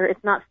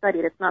it's not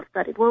studied. It's not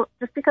studied. Well,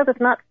 just because it's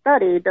not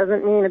studied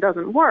doesn't mean it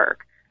doesn't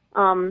work.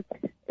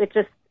 It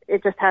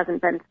just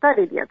hasn't been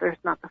studied yet. There's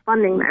not the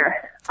funding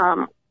there.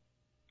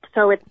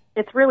 So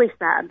it's really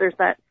sad. There's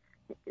that.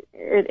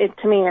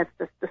 To me, it's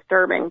just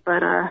disturbing.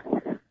 But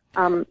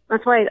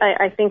that's why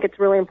I think it's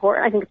really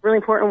important. I think it's really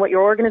important what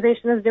your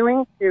organization is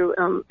doing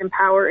to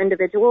empower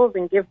individuals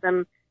and give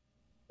them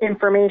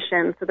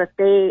information so that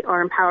they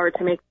are empowered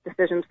to make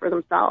decisions for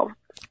themselves.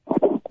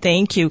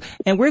 Thank you.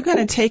 And we're going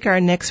to take our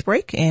next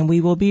break, and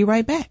we will be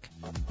right back.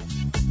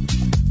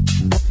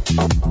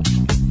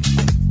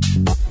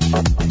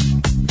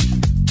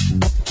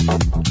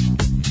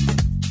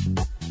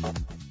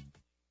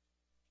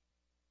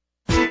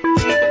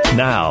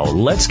 Now,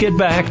 let's get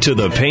back to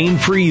the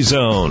pain-free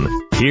zone.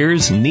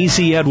 Here's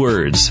Nisi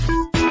Edwards.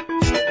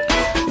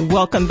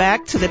 Welcome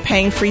back to the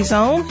pain-free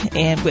zone,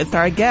 and with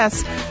our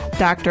guest,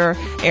 Dr.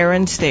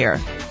 Erin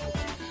Stair.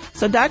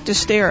 So, Dr.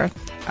 Stair,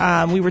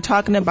 we were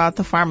talking about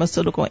the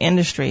pharmaceutical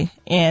industry,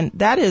 and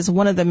that is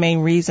one of the main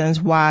reasons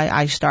why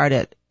I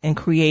started and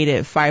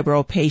created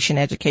Fibro Patient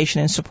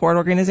Education and Support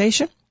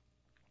Organization.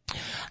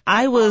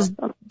 I was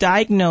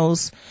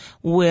diagnosed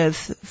with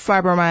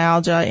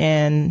fibromyalgia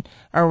in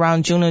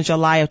around June or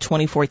July of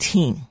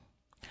 2014.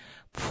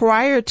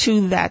 Prior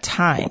to that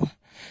time,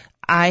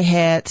 I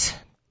had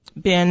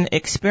been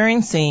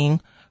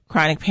experiencing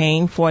chronic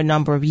pain for a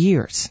number of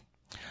years.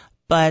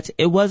 But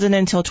it wasn't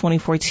until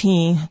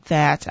 2014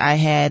 that I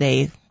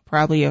had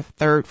probably a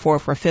third,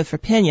 fourth, or fifth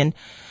opinion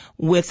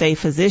with a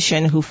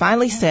physician who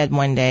finally said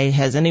one day,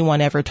 "Has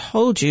anyone ever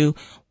told you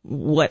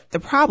what the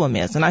problem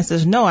is?" And I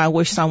says, "No, I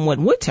wish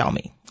someone would tell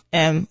me."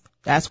 And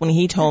that's when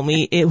he told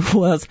me it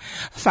was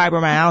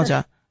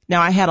fibromyalgia.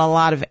 Now, I had a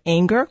lot of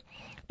anger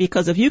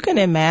because if you can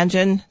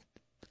imagine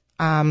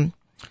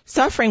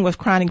suffering with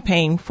chronic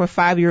pain for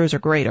 5 years or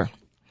greater,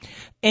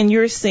 and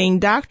you're seeing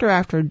doctor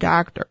after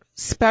doctor,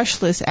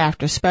 specialist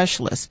after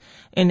specialist,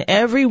 and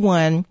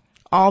everyone,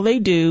 all they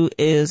do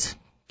is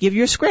give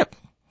you a script.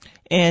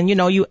 And,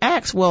 you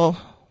ask, well,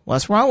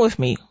 what's wrong with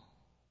me?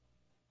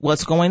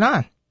 What's going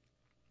on?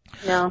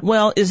 Yeah.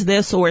 Well, is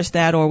this or is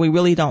that, or we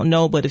really don't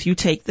know, but if you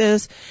take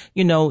this,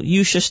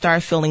 you should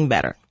start feeling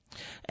better.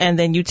 And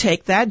then you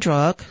take that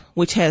drug,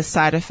 which has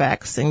side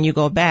effects, and you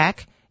go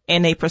back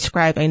and they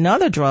prescribe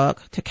another drug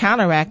to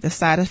counteract the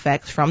side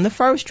effects from the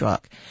first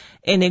drug.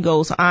 And it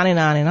goes on and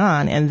on and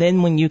on. And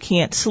then when you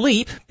can't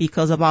sleep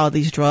because of all of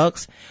these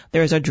drugs,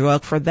 there's a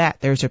drug for that.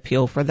 There's a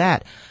pill for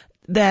that.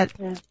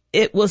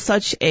 It was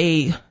such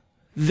a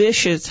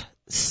vicious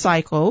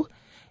cycle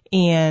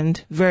and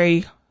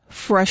very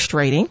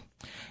frustrating.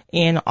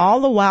 And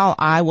all the while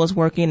I was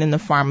working in the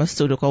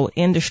pharmaceutical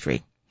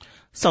industry.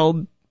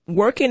 So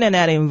working in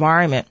that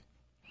environment,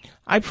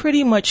 I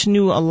pretty much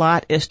knew a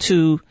lot as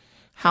to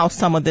how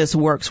some of this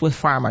works with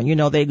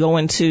pharma. They go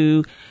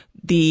into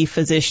the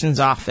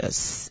physician's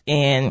office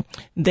and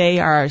they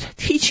are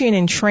teaching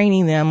and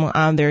training them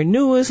on their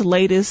newest,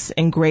 latest,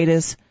 and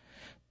greatest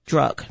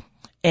drug.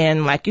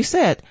 And like you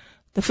said,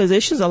 the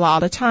physicians a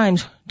lot of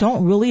times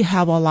don't really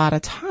have a lot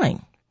of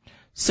time.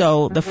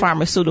 So the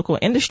pharmaceutical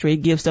industry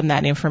gives them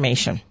that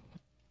information.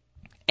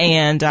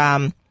 And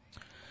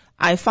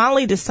I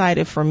finally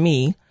decided for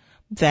me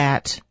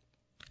that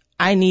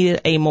I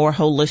needed a more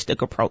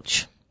holistic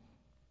approach.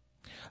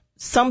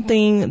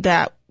 Something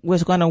that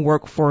was going to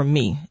work for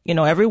me.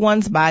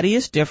 Everyone's body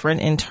is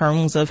different in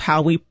terms of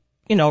how we,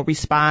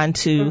 respond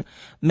to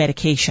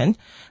medication.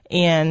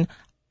 And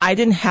I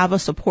didn't have a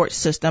support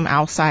system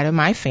outside of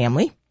my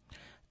family.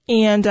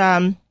 And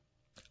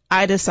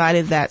I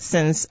decided that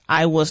since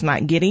I was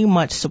not getting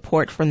much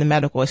support from the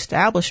medical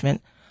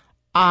establishment,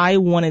 I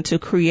wanted to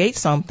create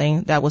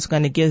something that was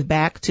going to give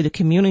back to the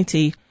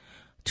community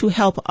to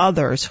help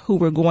others who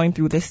were going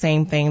through the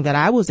same thing that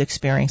I was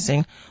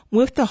experiencing,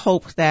 with the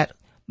hope that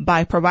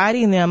by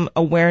providing them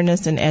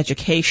awareness and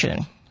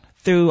education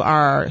through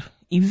our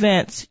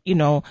events,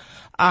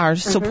 our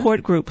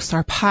support groups,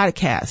 our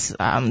podcasts,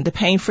 the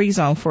Pain-Free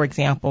Zone, for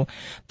example,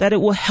 that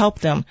it will help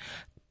them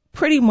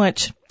pretty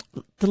much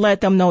to let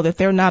them know that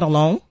they're not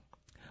alone.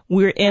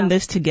 We're in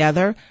this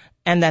together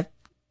and that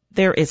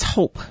there is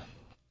hope.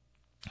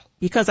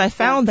 Because I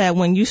found that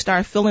when you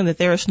start feeling that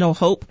there is no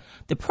hope,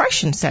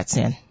 depression sets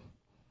in.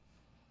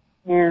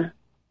 Yeah.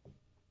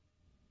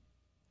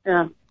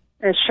 Yeah,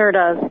 it sure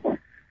does.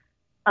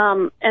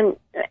 And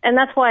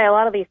that's why a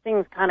lot of these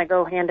things kind of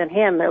go hand in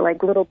hand. They're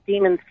like little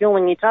demons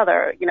fueling each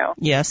other,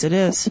 Yes, it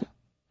is.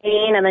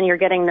 Pain, and then you're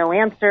getting no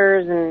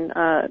answers, and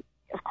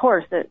of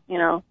course,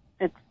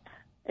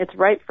 it's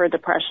ripe for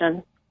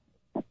depression.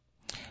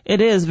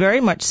 It is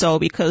very much so,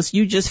 because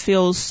you just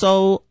feel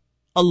so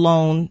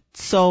alone,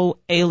 so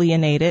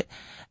alienated.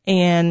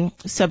 And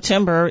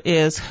September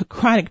is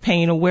Chronic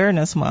Pain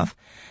Awareness Month.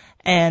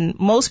 And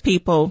most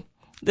people,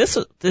 this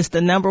is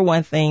the number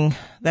one thing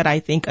that I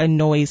think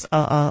annoys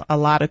a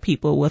lot of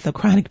people with a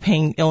chronic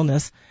pain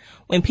illness,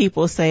 when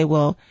people say,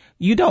 well,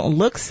 you don't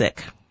look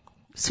sick.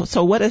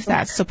 So what is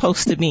that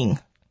supposed to mean?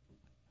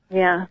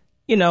 Yeah.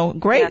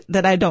 Great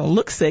that I don't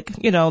look sick.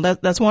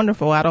 That's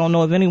wonderful. I don't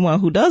know of anyone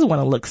who does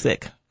want to look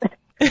sick.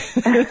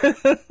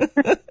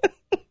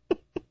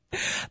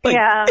 But,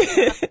 yeah.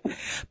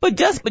 but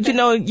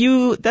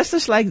that's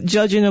just like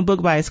judging a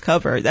book by its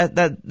cover.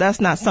 That's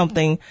not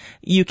something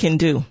you can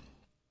do.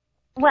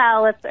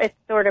 Well, it's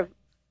sort of,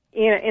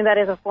 and that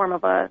is a form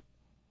of a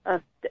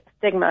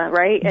stigma,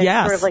 right? It's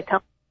yes. sort of like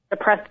telling a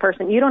depressed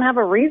person, you don't have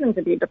a reason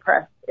to be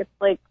depressed. It's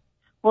like,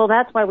 well,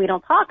 that's why we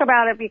don't talk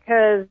about it,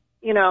 because,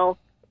 you don't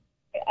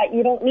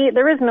need,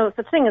 there is no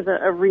such thing as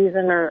a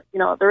reason, or,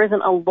 there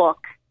isn't a look.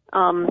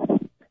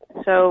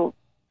 So,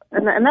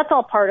 and that's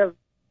all part of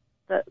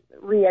the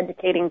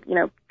re-educating,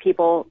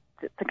 people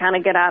to kind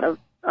of get out of,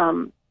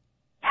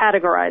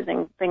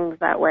 categorizing things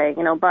that way,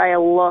 by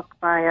a look,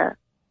 by a,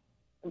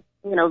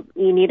 you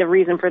need a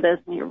reason for this,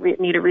 and you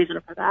need a reason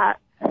for that.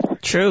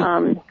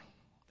 True.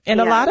 And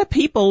a lot of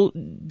people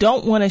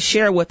don't want to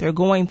share what they're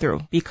going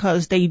through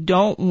because they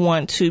don't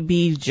want to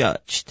be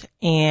judged.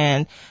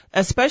 And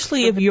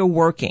especially if you're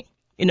working,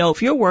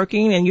 if you're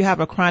working and you have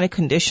a chronic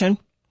condition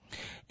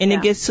and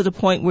it gets to the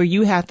point where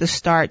you have to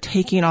start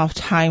taking off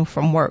time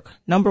from work.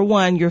 Number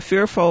one, you're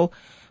fearful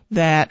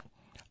that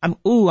I'm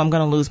going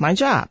to lose my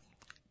job.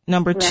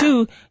 Number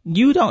two,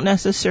 you don't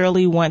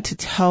necessarily want to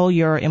tell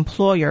your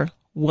employer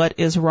what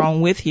is wrong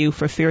with you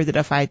for fear that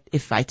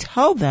if I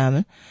tell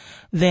them,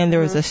 then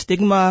there is a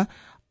stigma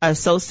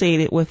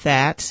associated with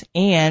that,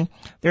 and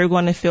they're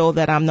going to feel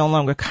that I'm no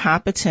longer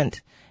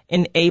competent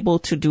and able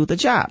to do the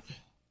job.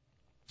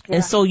 Yeah.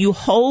 And so you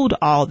hold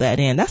all that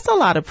in. That's a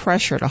lot of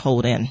pressure to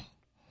hold in.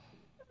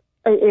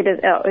 It is.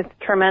 It's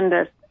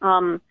tremendous.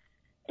 And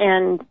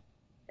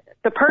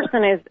the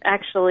person is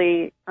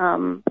actually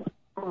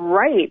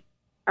right,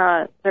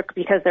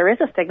 because there is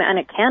a stigma, and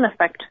it can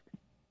affect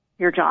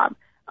your job.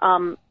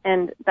 And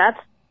that's,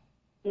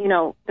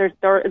 there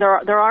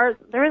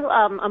is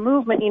a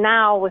movement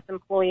now with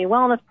employee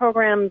wellness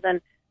programs, and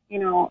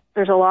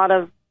there's a lot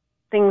of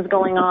things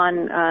going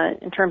on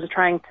in terms of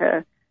trying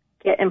to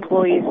get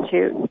employees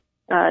to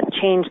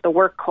change the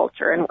work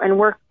culture and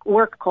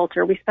work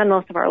culture. We spend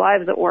most of our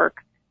lives at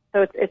work,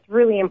 so it's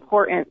really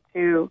important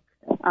to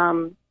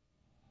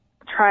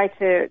try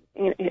to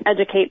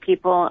educate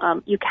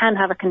people. You can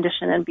have a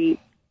condition and be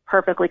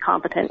perfectly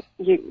competent.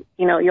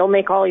 You'll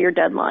make all your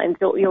deadlines.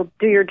 You'll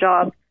do your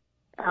job.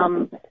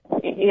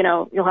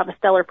 You'll have a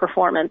stellar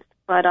performance.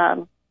 But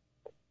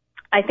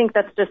I think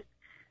that's just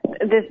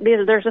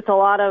there's just a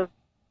lot of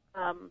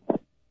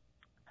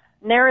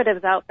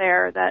narratives out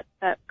there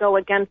that go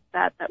against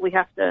that we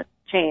have to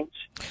change.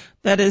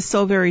 That is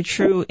so very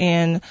true,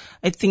 and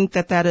I think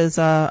that is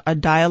a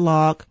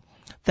dialogue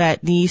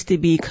that needs to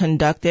be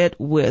conducted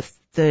with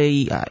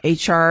the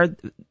HR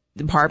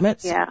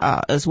departments,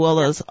 as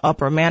well as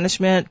upper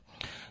management,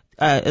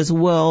 as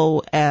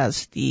well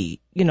as the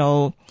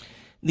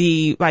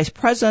vice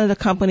president of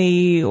the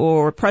company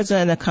or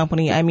president of the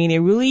company. I mean, it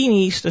really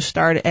needs to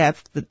start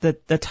at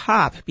the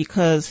top,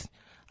 because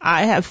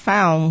I have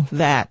found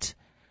that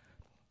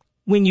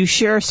when you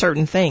share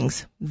certain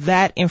things,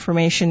 that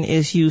information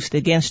is used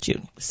against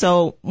you.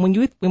 So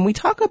when we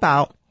talk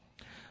about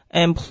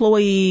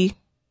employee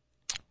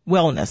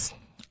wellness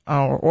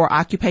or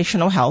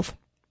occupational health,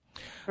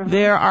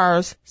 there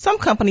are some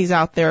companies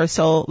out there.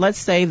 So let's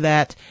say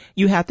that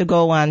you have to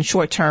go on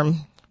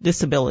short-term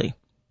disability.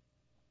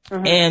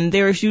 And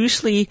there's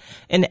usually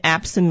an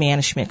absence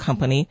management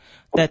company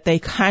that they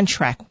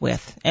contract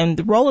with. And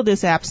the role of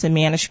this absence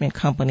management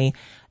company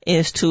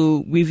is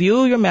to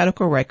review your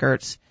medical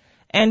records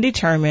and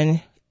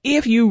determine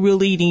if you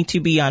really need to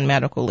be on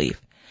medical leave.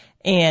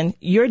 And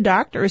your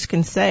doctors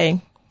can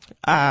say,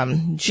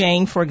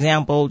 Jane, for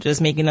example,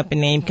 just making up a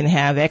name,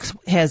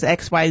 has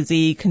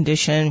XYZ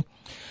condition,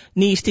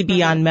 needs to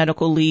be on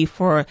medical leave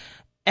for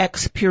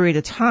X period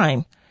of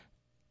time.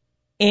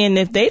 And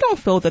if they don't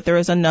feel that there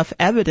is enough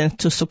evidence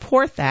to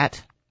support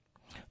that,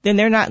 then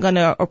they're not going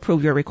to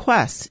approve your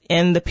request.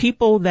 And the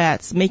people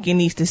that's making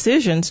these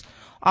decisions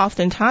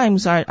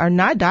oftentimes are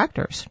not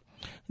doctors.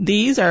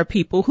 These are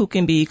people who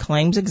can be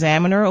claims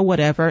examiner or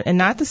whatever. And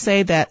not to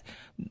say that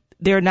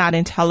they're not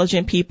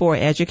intelligent people or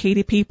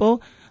educated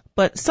people,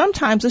 but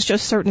sometimes it's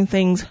just certain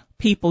things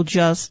people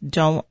just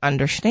don't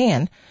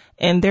understand.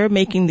 And they're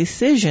making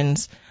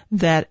decisions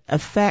that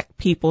affect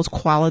people's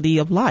quality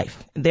of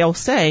life. They'll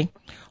say,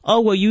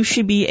 oh, well, you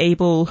should be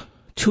able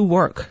to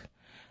work.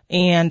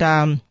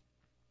 And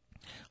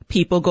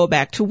people go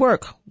back to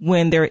work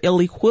when they're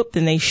ill-equipped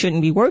and they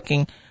shouldn't be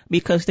working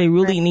because they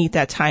really need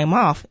that time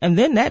off. And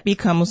then that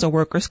becomes a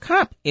workers'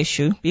 comp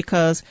issue,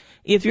 because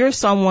if you're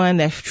someone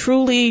that's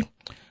truly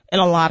in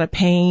a lot of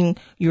pain,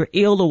 you're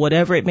ill or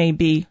whatever it may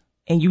be,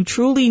 and you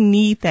truly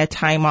need that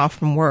time off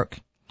from work,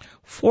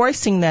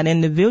 forcing that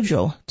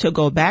individual to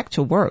go back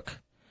to work,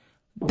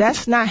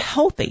 that's not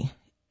healthy.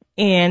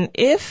 And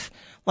if,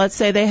 let's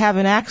say, they have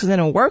an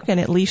accident at work and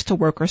it leads to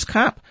workers'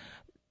 comp,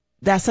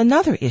 that's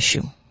another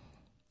issue.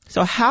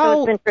 So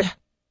how...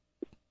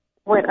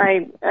 What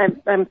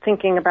I'm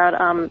thinking about,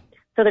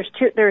 so there's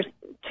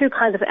two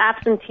kinds of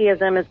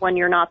absenteeism. Is when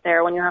you're not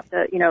there, when you have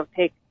to,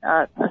 take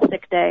a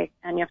sick day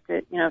and you have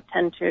to,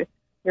 tend to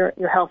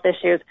your health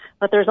issues.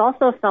 But there's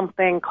also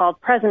something called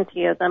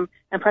presenteeism,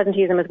 and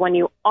presenteeism is when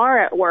you are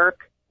at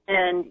work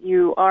and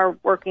you are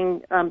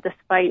working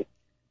despite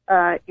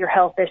your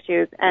health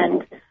issues.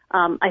 And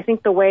I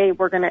think the way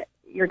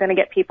you're gonna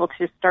get people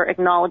to start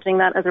acknowledging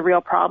that as a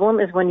real problem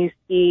is when you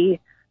see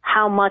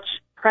how much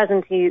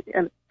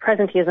presenteeism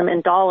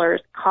in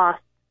dollars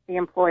costs the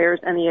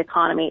employers and the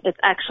economy. It's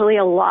actually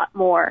a lot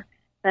more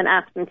than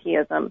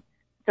absenteeism.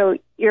 So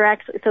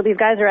these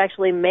guys are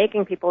actually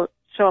making people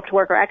show up to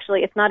work, or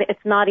actually it's not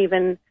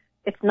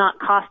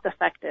cost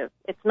effective.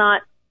 It's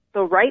not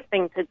the right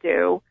thing to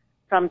do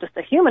from just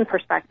a human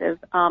perspective,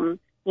 to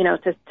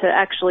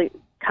actually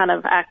kind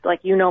of act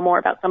like you know more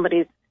about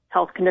somebody's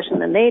health condition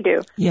than they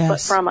do. Yes.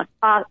 But from a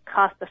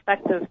cost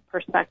effective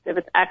perspective,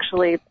 it's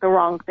actually the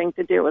wrong thing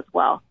to do as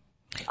well.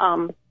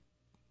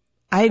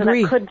 I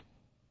agree.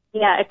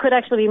 It could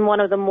actually be one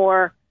of the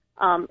more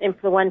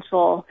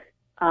influential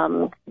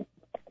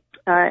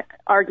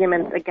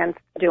arguments against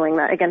doing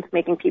that, against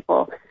making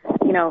people,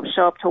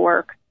 show up to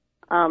work.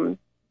 And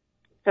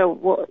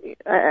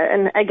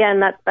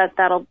again,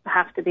 that'll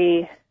have to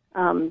be,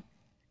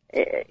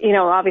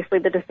 obviously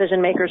the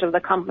decision makers of the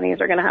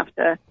companies are going to have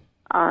to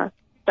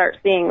start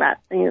seeing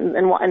that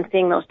and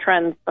seeing those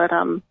trends. But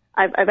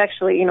I've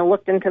actually,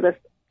 looked into this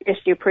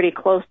issue pretty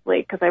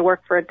closely because I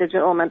work for a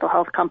digital mental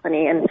health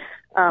company, and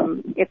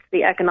it's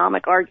the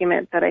economic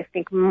argument that I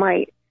think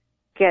might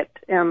get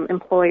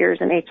employers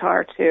and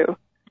HR to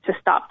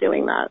stop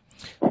doing that.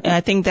 And I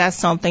think that's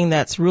something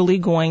that's really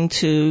going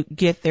to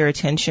get their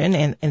attention,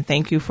 and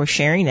thank you for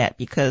sharing that,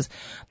 because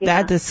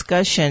that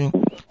discussion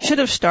should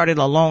have started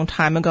a long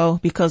time ago,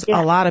 because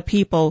a lot of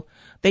people,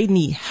 they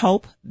need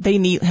help. They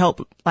need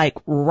help like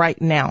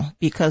right now,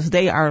 because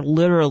they are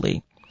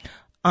literally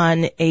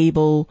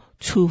unable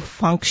to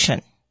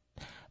function.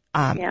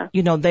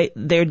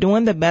 They're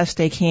doing the best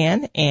they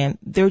can, and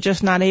they're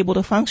just not able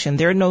to function.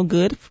 They're no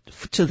good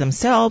to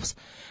themselves.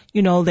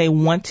 They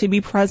want to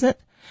be present.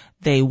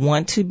 They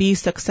want to be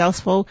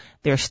successful.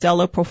 They're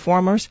stellar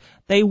performers.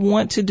 They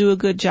want to do a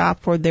good job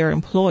for their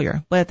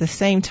employer. But at the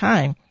same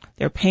time,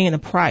 they're paying a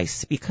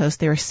price because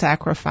they're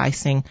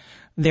sacrificing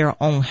their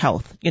own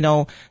health.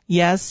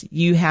 Yes,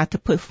 you have to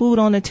put food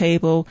on the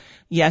table.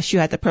 Yes, you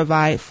have to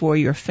provide for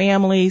your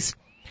families.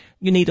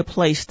 You need a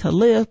place to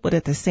live, but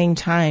at the same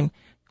time,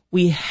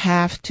 we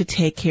have to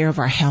take care of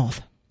our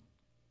health.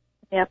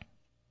 Yep.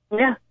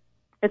 Yeah.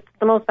 It's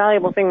the most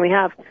valuable thing we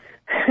have.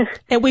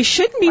 And we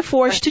shouldn't be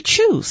forced to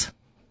choose.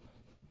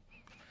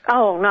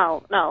 Oh,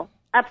 no,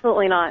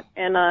 absolutely not.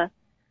 And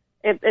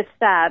it's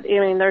sad. I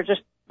mean, there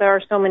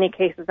are so many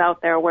cases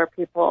out there where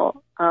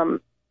people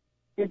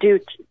do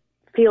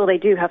feel they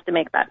do have to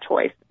make that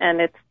choice, and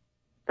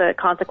the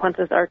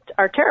consequences are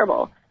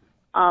terrible.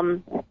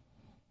 And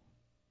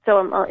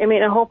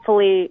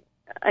hopefully,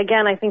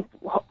 again, I think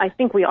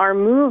we are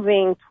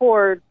moving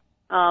towards,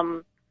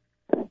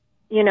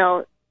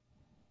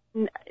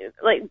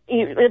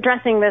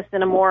 addressing this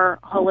in a more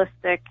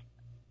holistic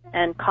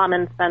and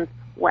common sense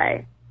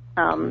way.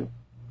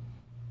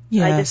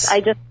 Yes. I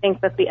just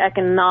think that the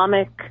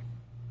economic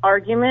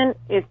argument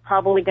is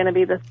probably going to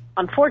be this.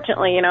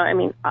 Unfortunately,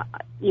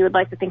 you would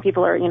like to think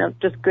people are,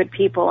 just good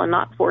people and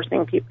not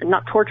forcing people,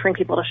 not torturing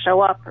people to show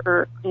up,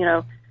 or,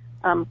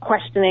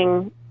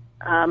 questioning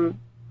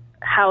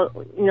how,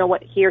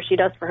 what he or she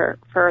does for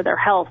their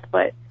health.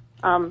 But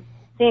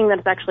seeing that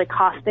it's actually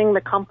costing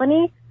the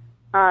company,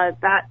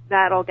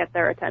 that'll get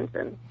their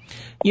attention.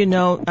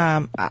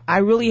 I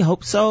really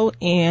hope so.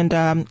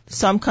 And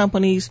some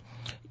companies,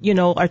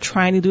 are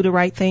trying to do the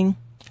right thing.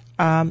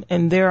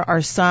 And there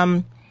are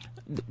some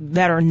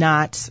that are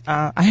not.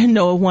 I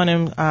know of one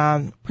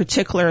in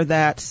particular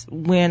that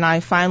when I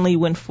finally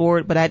went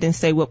forward, but I didn't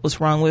say what was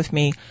wrong with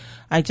me.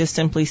 I just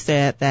simply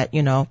said that,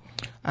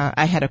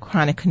 I had a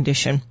chronic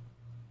condition,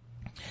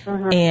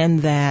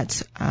 and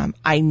that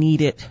I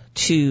needed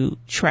to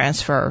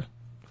transfer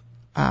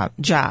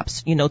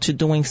jobs, to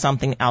doing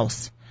something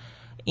else.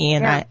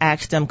 And I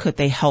asked them, could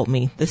they help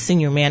me, the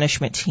senior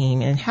management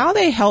team. And how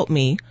they helped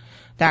me,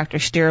 Dr.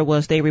 Stair,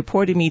 was they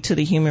reported me to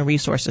the Human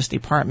Resources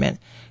Department.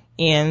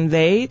 And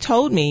they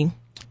told me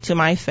to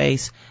my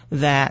face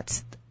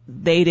that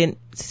they didn't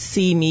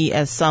see me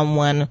as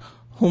someone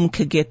whom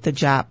could get the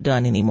job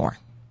done anymore.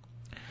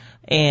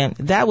 And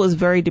that was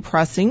very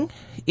depressing.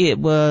 It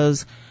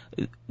was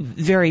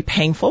very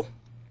painful.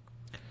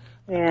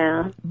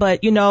 Yeah.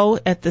 But, you know,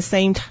 at the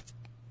same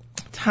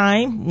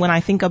time, when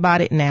I think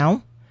about it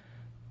now,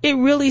 it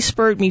really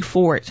spurred me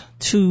forward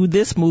to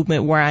this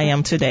movement where I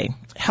am today,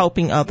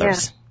 helping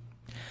others.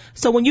 Yeah.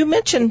 So when you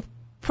mention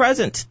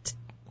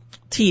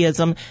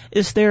presenteeism,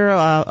 is there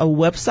a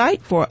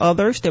website for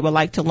others that would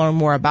like to learn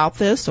more about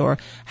this or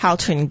how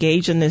to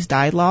engage in this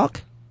dialogue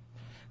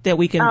that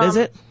we can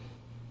visit?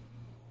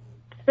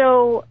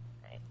 So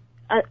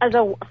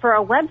for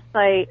a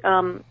website,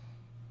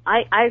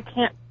 I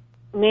can't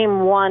name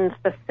one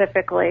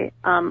specifically.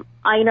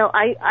 I know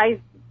I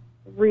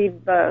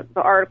read the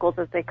articles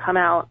as they come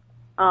out.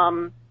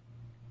 And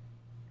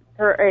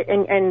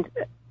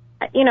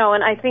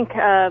I think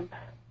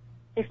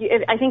if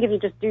you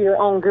just do your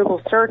own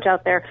Google search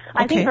out there, okay.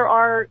 I think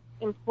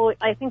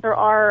there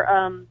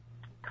are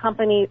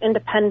company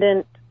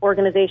independent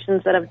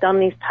organizations that have done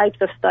these types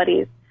of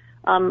studies.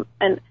 And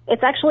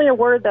it's actually a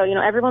word, though. You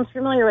know, everyone's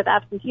familiar with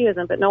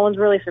absenteeism, but no one's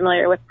really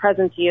familiar with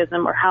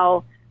presenteeism or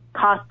how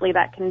costly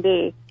that can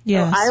be.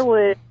 Yes. So I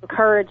would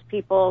encourage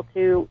people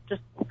to just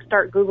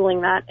start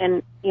Googling that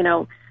and, you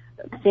know,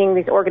 seeing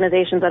these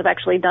organizations that have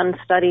actually done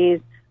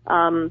studies,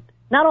 not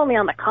only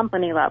on the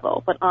company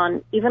level, but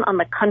even on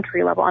the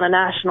country level, on a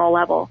national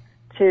level,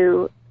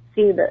 to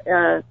see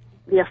the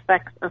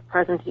effects of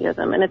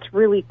presenteeism. And it's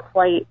really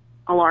quite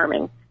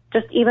alarming.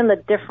 Just even the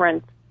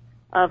difference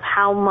of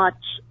how much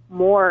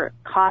more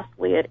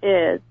costly it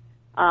is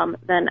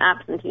than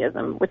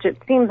absenteeism, which it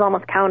seems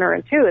almost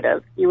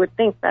counterintuitive. You would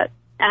think that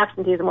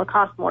absenteeism would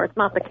cost more. It's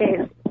not the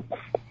case.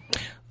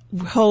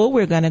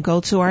 We're going to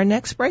go to our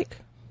next break.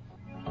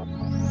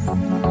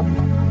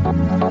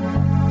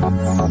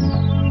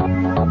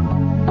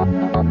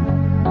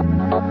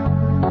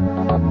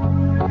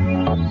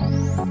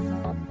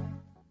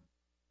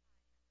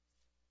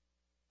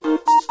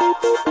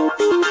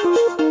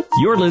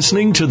 You're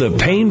listening to The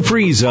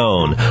Pain-Free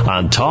Zone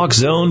on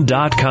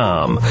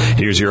TalkZone.com.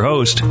 Here's your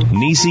host,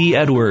 Nisi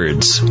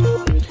Edwards.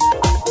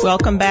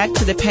 Welcome back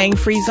to The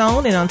Pain-Free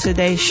Zone, and on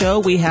today's show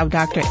we have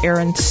Dr.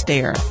 Erin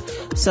Stair.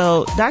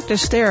 So, Dr.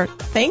 Stair,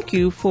 thank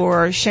you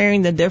for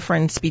sharing the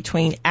difference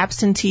between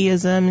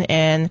absenteeism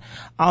and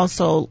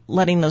also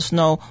letting us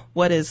know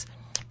what is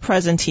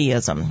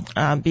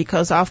presenteeism,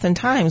 because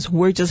oftentimes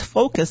we're just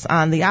focused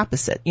on the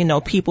opposite, you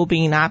know, people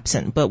being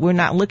absent, but we're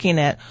not looking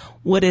at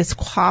what is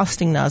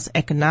costing us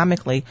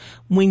economically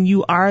when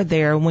you are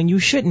there, when you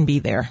shouldn't be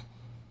there.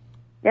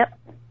 Yep.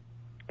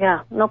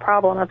 Yeah, no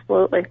problem.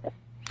 Absolutely.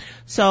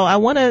 So I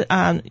want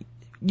to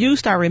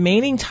use our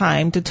remaining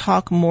time to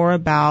talk more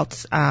about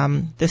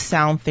the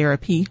sound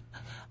therapy,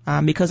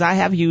 because I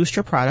have used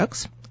your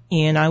products.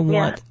 And I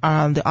want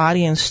the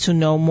audience to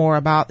know more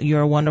about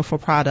your wonderful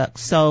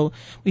products. So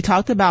we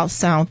talked about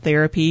sound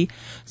therapy.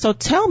 So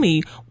tell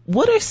me,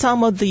 what are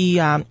some of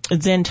the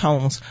Zen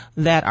tones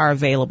that are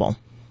available?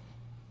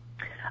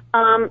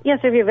 Yes,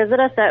 if you visit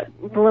us at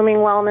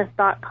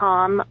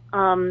bloomingwellness.com,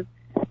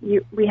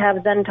 we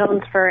have Zen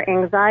tones for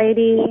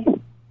anxiety,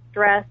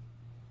 stress.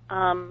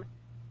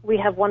 We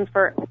have one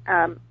for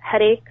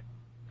headaches,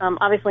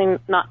 obviously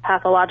not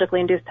pathologically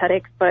induced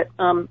headaches, but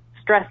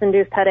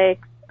stress-induced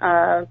headaches.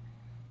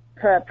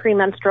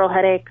 Premenstrual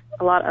headaches.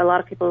 A lot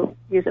of people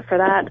use it for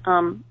that.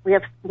 We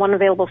have one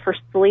available for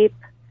sleep,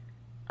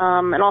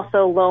 and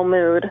also low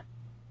mood.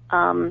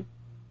 And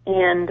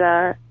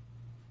then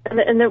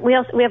we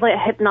have like a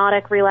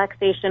hypnotic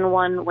relaxation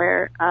one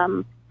where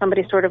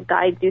somebody sort of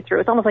guides you through.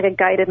 It's almost like a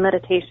guided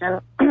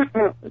meditation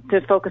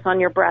to focus on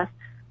your breath.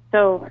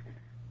 So I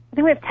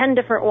think we have 10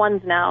 different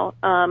ones now,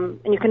 and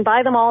you can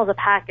buy them all as a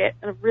packet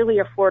at a really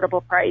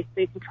affordable price,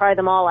 so you can try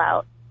them all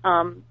out.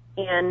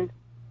 And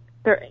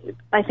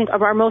I think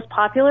of our most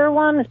popular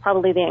one is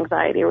probably the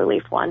anxiety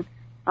relief one.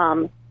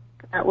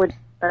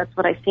 That's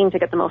what I seem to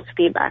get the most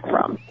feedback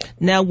from.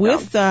 Now,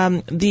 with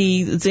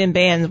the Zen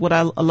bands, what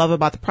I love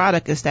about the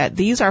product is that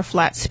these are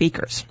flat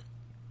speakers.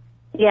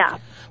 Yeah.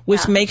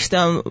 Which makes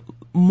them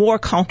more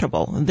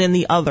comfortable than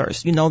the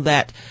others. You know,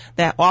 that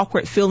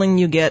awkward feeling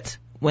you get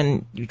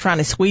when you're trying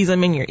to squeeze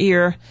them in your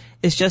ear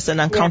is just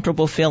an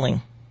uncomfortable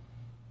feeling.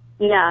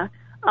 Yeah.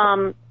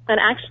 And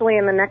actually,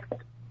 in the next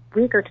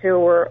week or two,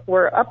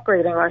 we're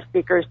upgrading our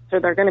speakers, so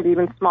they're going to be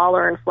even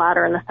smaller and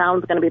flatter, and the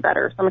sound's going to be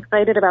better. So I'm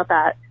excited about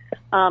that.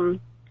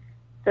 And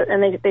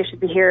they should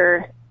be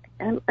here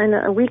in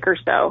a week or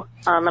so,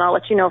 and I'll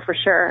let you know for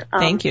sure.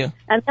 Thank you.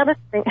 And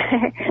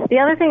the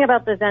other thing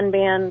about the Zen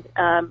band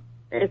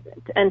is,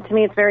 and to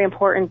me it's very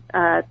important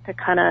to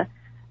kind of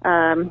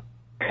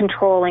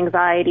control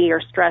anxiety or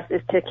stress,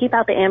 is to keep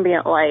out the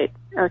ambient light,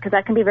 because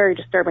that can be very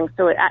disturbing.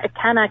 So it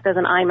can act as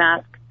an eye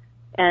mask,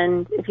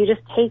 and if you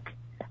just take,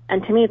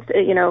 and to me it's,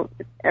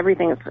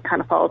 everything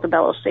kind of follows a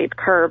bell-shaped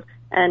curve,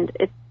 and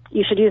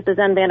you should use the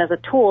Zen band as a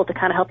tool to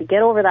kind of help you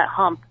get over that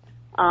hump,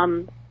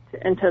 and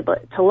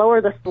to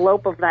lower the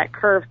slope of that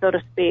curve, so to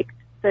speak,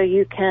 so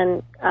you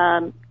can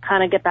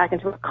kind of get back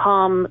into a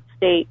calm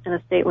state, in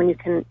a state when you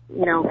can,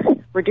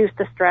 reduce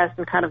the stress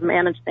and kind of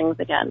manage things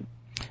again.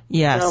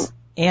 Yes. So,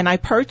 and I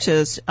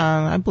purchased,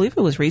 I believe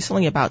it was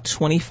recently, about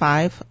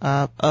 25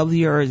 of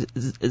your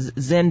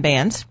Zen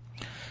bands.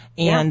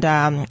 And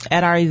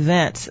at our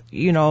events,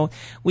 you know,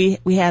 we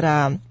had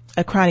a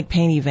chronic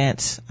pain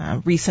event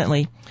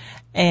recently,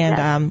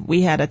 and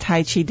we had a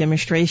Tai Chi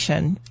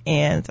demonstration,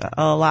 and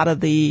a lot of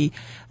the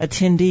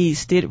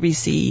attendees did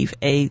receive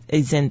a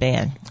Zen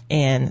band,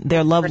 and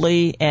they're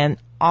lovely, and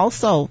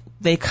also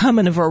they come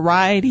in a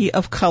variety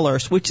of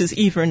colors, which is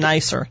even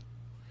nicer.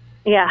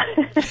 Yeah.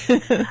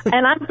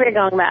 And I'm big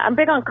on that. I'm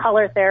big on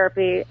color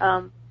therapy.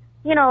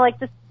 You know, like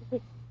just,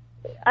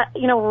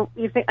 you know,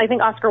 I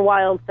think Oscar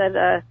Wilde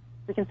said,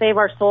 we can save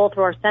our soul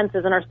through our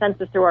senses and our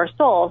senses through our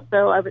soul.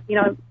 So, you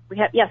know,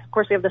 yes, of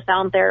course we have the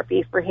sound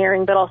therapy for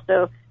hearing, but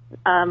also,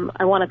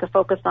 I wanted to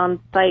focus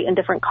on sight and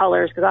different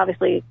colors, because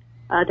obviously,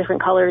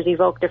 different colors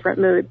evoke different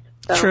moods.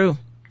 So, true.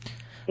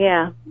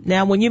 Yeah.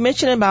 Now, when you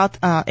mentioned about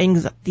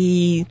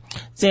the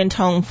Zen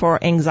tone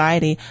for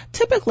anxiety,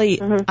 typically,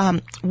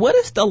 what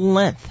is the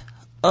length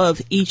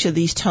of each of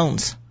these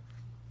tones?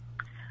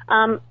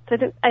 I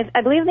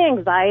believe the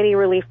anxiety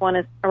relief one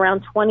is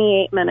around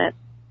 28 minutes.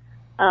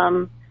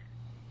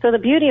 So the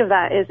beauty of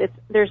that is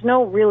there's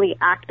no really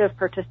active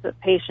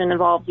participation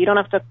involved. You don't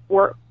have to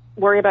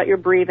worry about your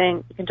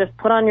breathing. You can just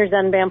put on your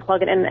Zen band,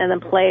 plug it in, and then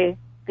play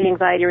the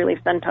anxiety relief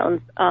Zen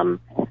tones.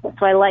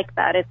 So I like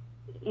that.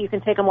 You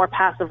can take a more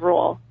passive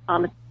role.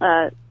 And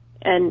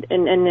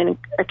in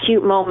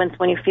acute moments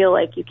when you feel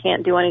like you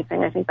can't do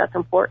anything, I think that's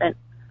important.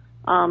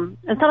 And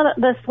some of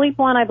the sleep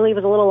one, I believe,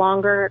 is a little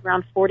longer,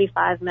 around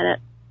 45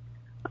 minutes.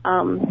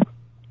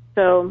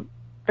 So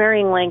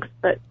varying lengths,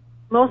 but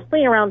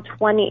mostly around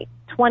 20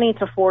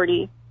 to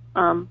 40.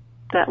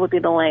 That would be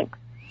the length.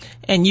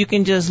 And you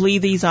can just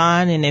leave these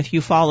on, and if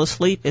you fall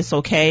asleep, it's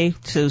okay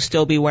to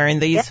still be wearing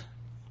these? Yeah.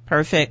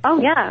 Perfect. Oh,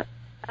 yeah,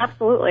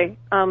 absolutely.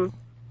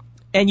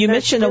 And you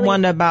mentioned the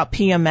one about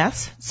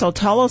PMS. So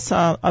tell us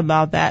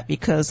about that,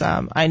 because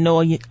I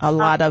know a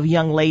lot of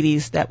young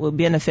ladies that will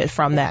benefit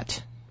from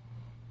that.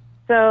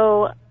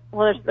 So,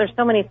 well, there's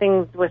so many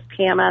things with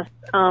PMS,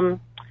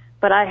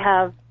 but I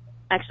have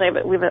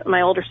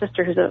my older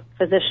sister who's a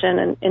physician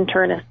and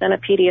internist and a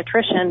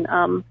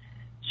pediatrician.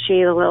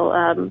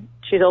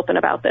 She's open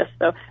about this.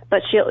 So,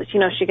 but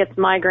she gets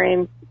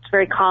migraines. It's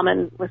very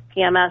common with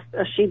PMS.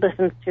 She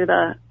listens to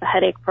the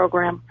headache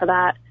program for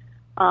that.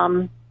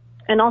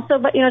 And also,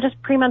 but, you know,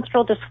 just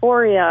premenstrual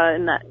dysphoria,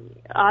 and that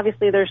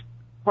obviously there's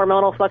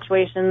hormonal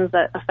fluctuations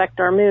that affect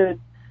our mood.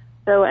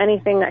 So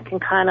anything that can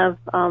kind of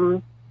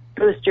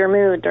boost your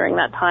mood during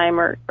that time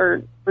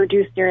or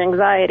reduce your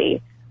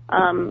anxiety.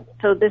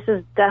 So this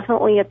is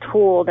definitely a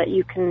tool that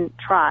you can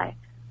try.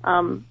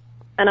 And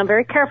I'm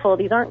very careful.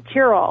 These aren't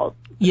cure-alls.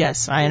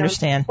 Yes, I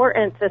understand. It's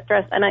important to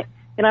stress. And I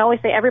always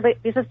say, everybody,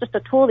 this is just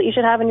a tool that you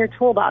should have in your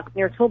toolbox. And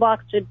your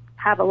toolbox should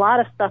have a lot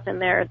of stuff in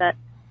there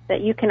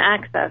that you can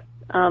access,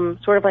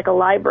 sort of like a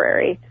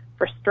library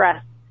for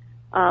stress.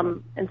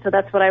 And so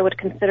that's what I would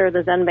consider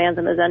the Zen bands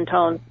and the Zen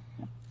tones.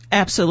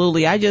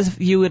 Absolutely. I just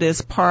view it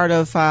as part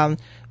of my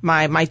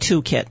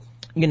toolkit,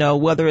 you know,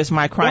 whether it's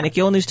my chronic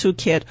illness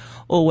toolkit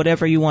or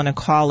whatever you want to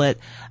call it.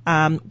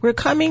 We're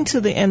coming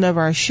to the end of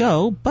our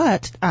show,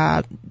 but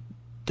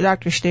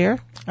Dr. Stair,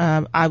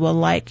 I would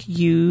like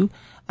you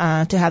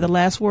to have the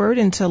last word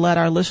and to let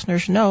our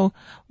listeners know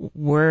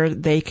where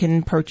they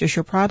can purchase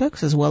your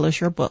products as well as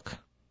your book.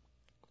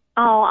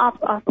 Oh,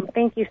 awesome.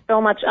 Thank you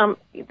so much.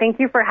 Thank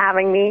you for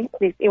having me.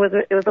 It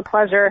was a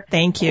pleasure.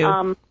 Thank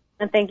you.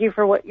 And thank you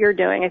for what you're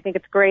doing. I think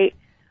it's great.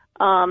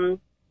 So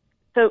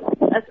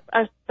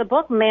as the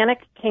book Manic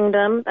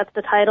Kingdom, that's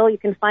the title. You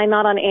can find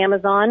that on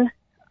Amazon.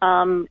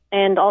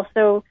 And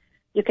also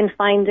you can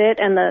find it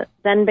and the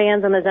Zen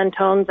bands and the Zen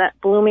tones at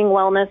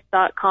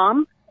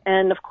bloomingwellness.com.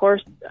 And of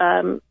course,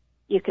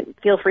 you can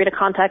feel free to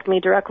contact me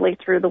directly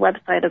through the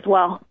website as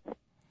well.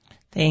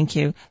 Thank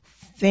you.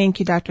 Thank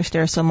you, Dr.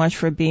 Stair, so much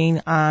for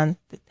being on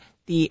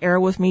the air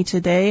with me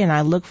today, and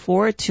I look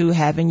forward to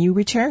having you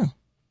return.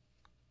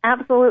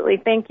 Absolutely.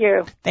 Thank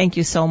you. Thank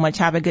you so much.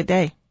 Have a good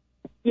day.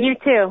 You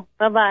too.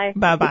 Bye-bye.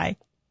 Bye-bye.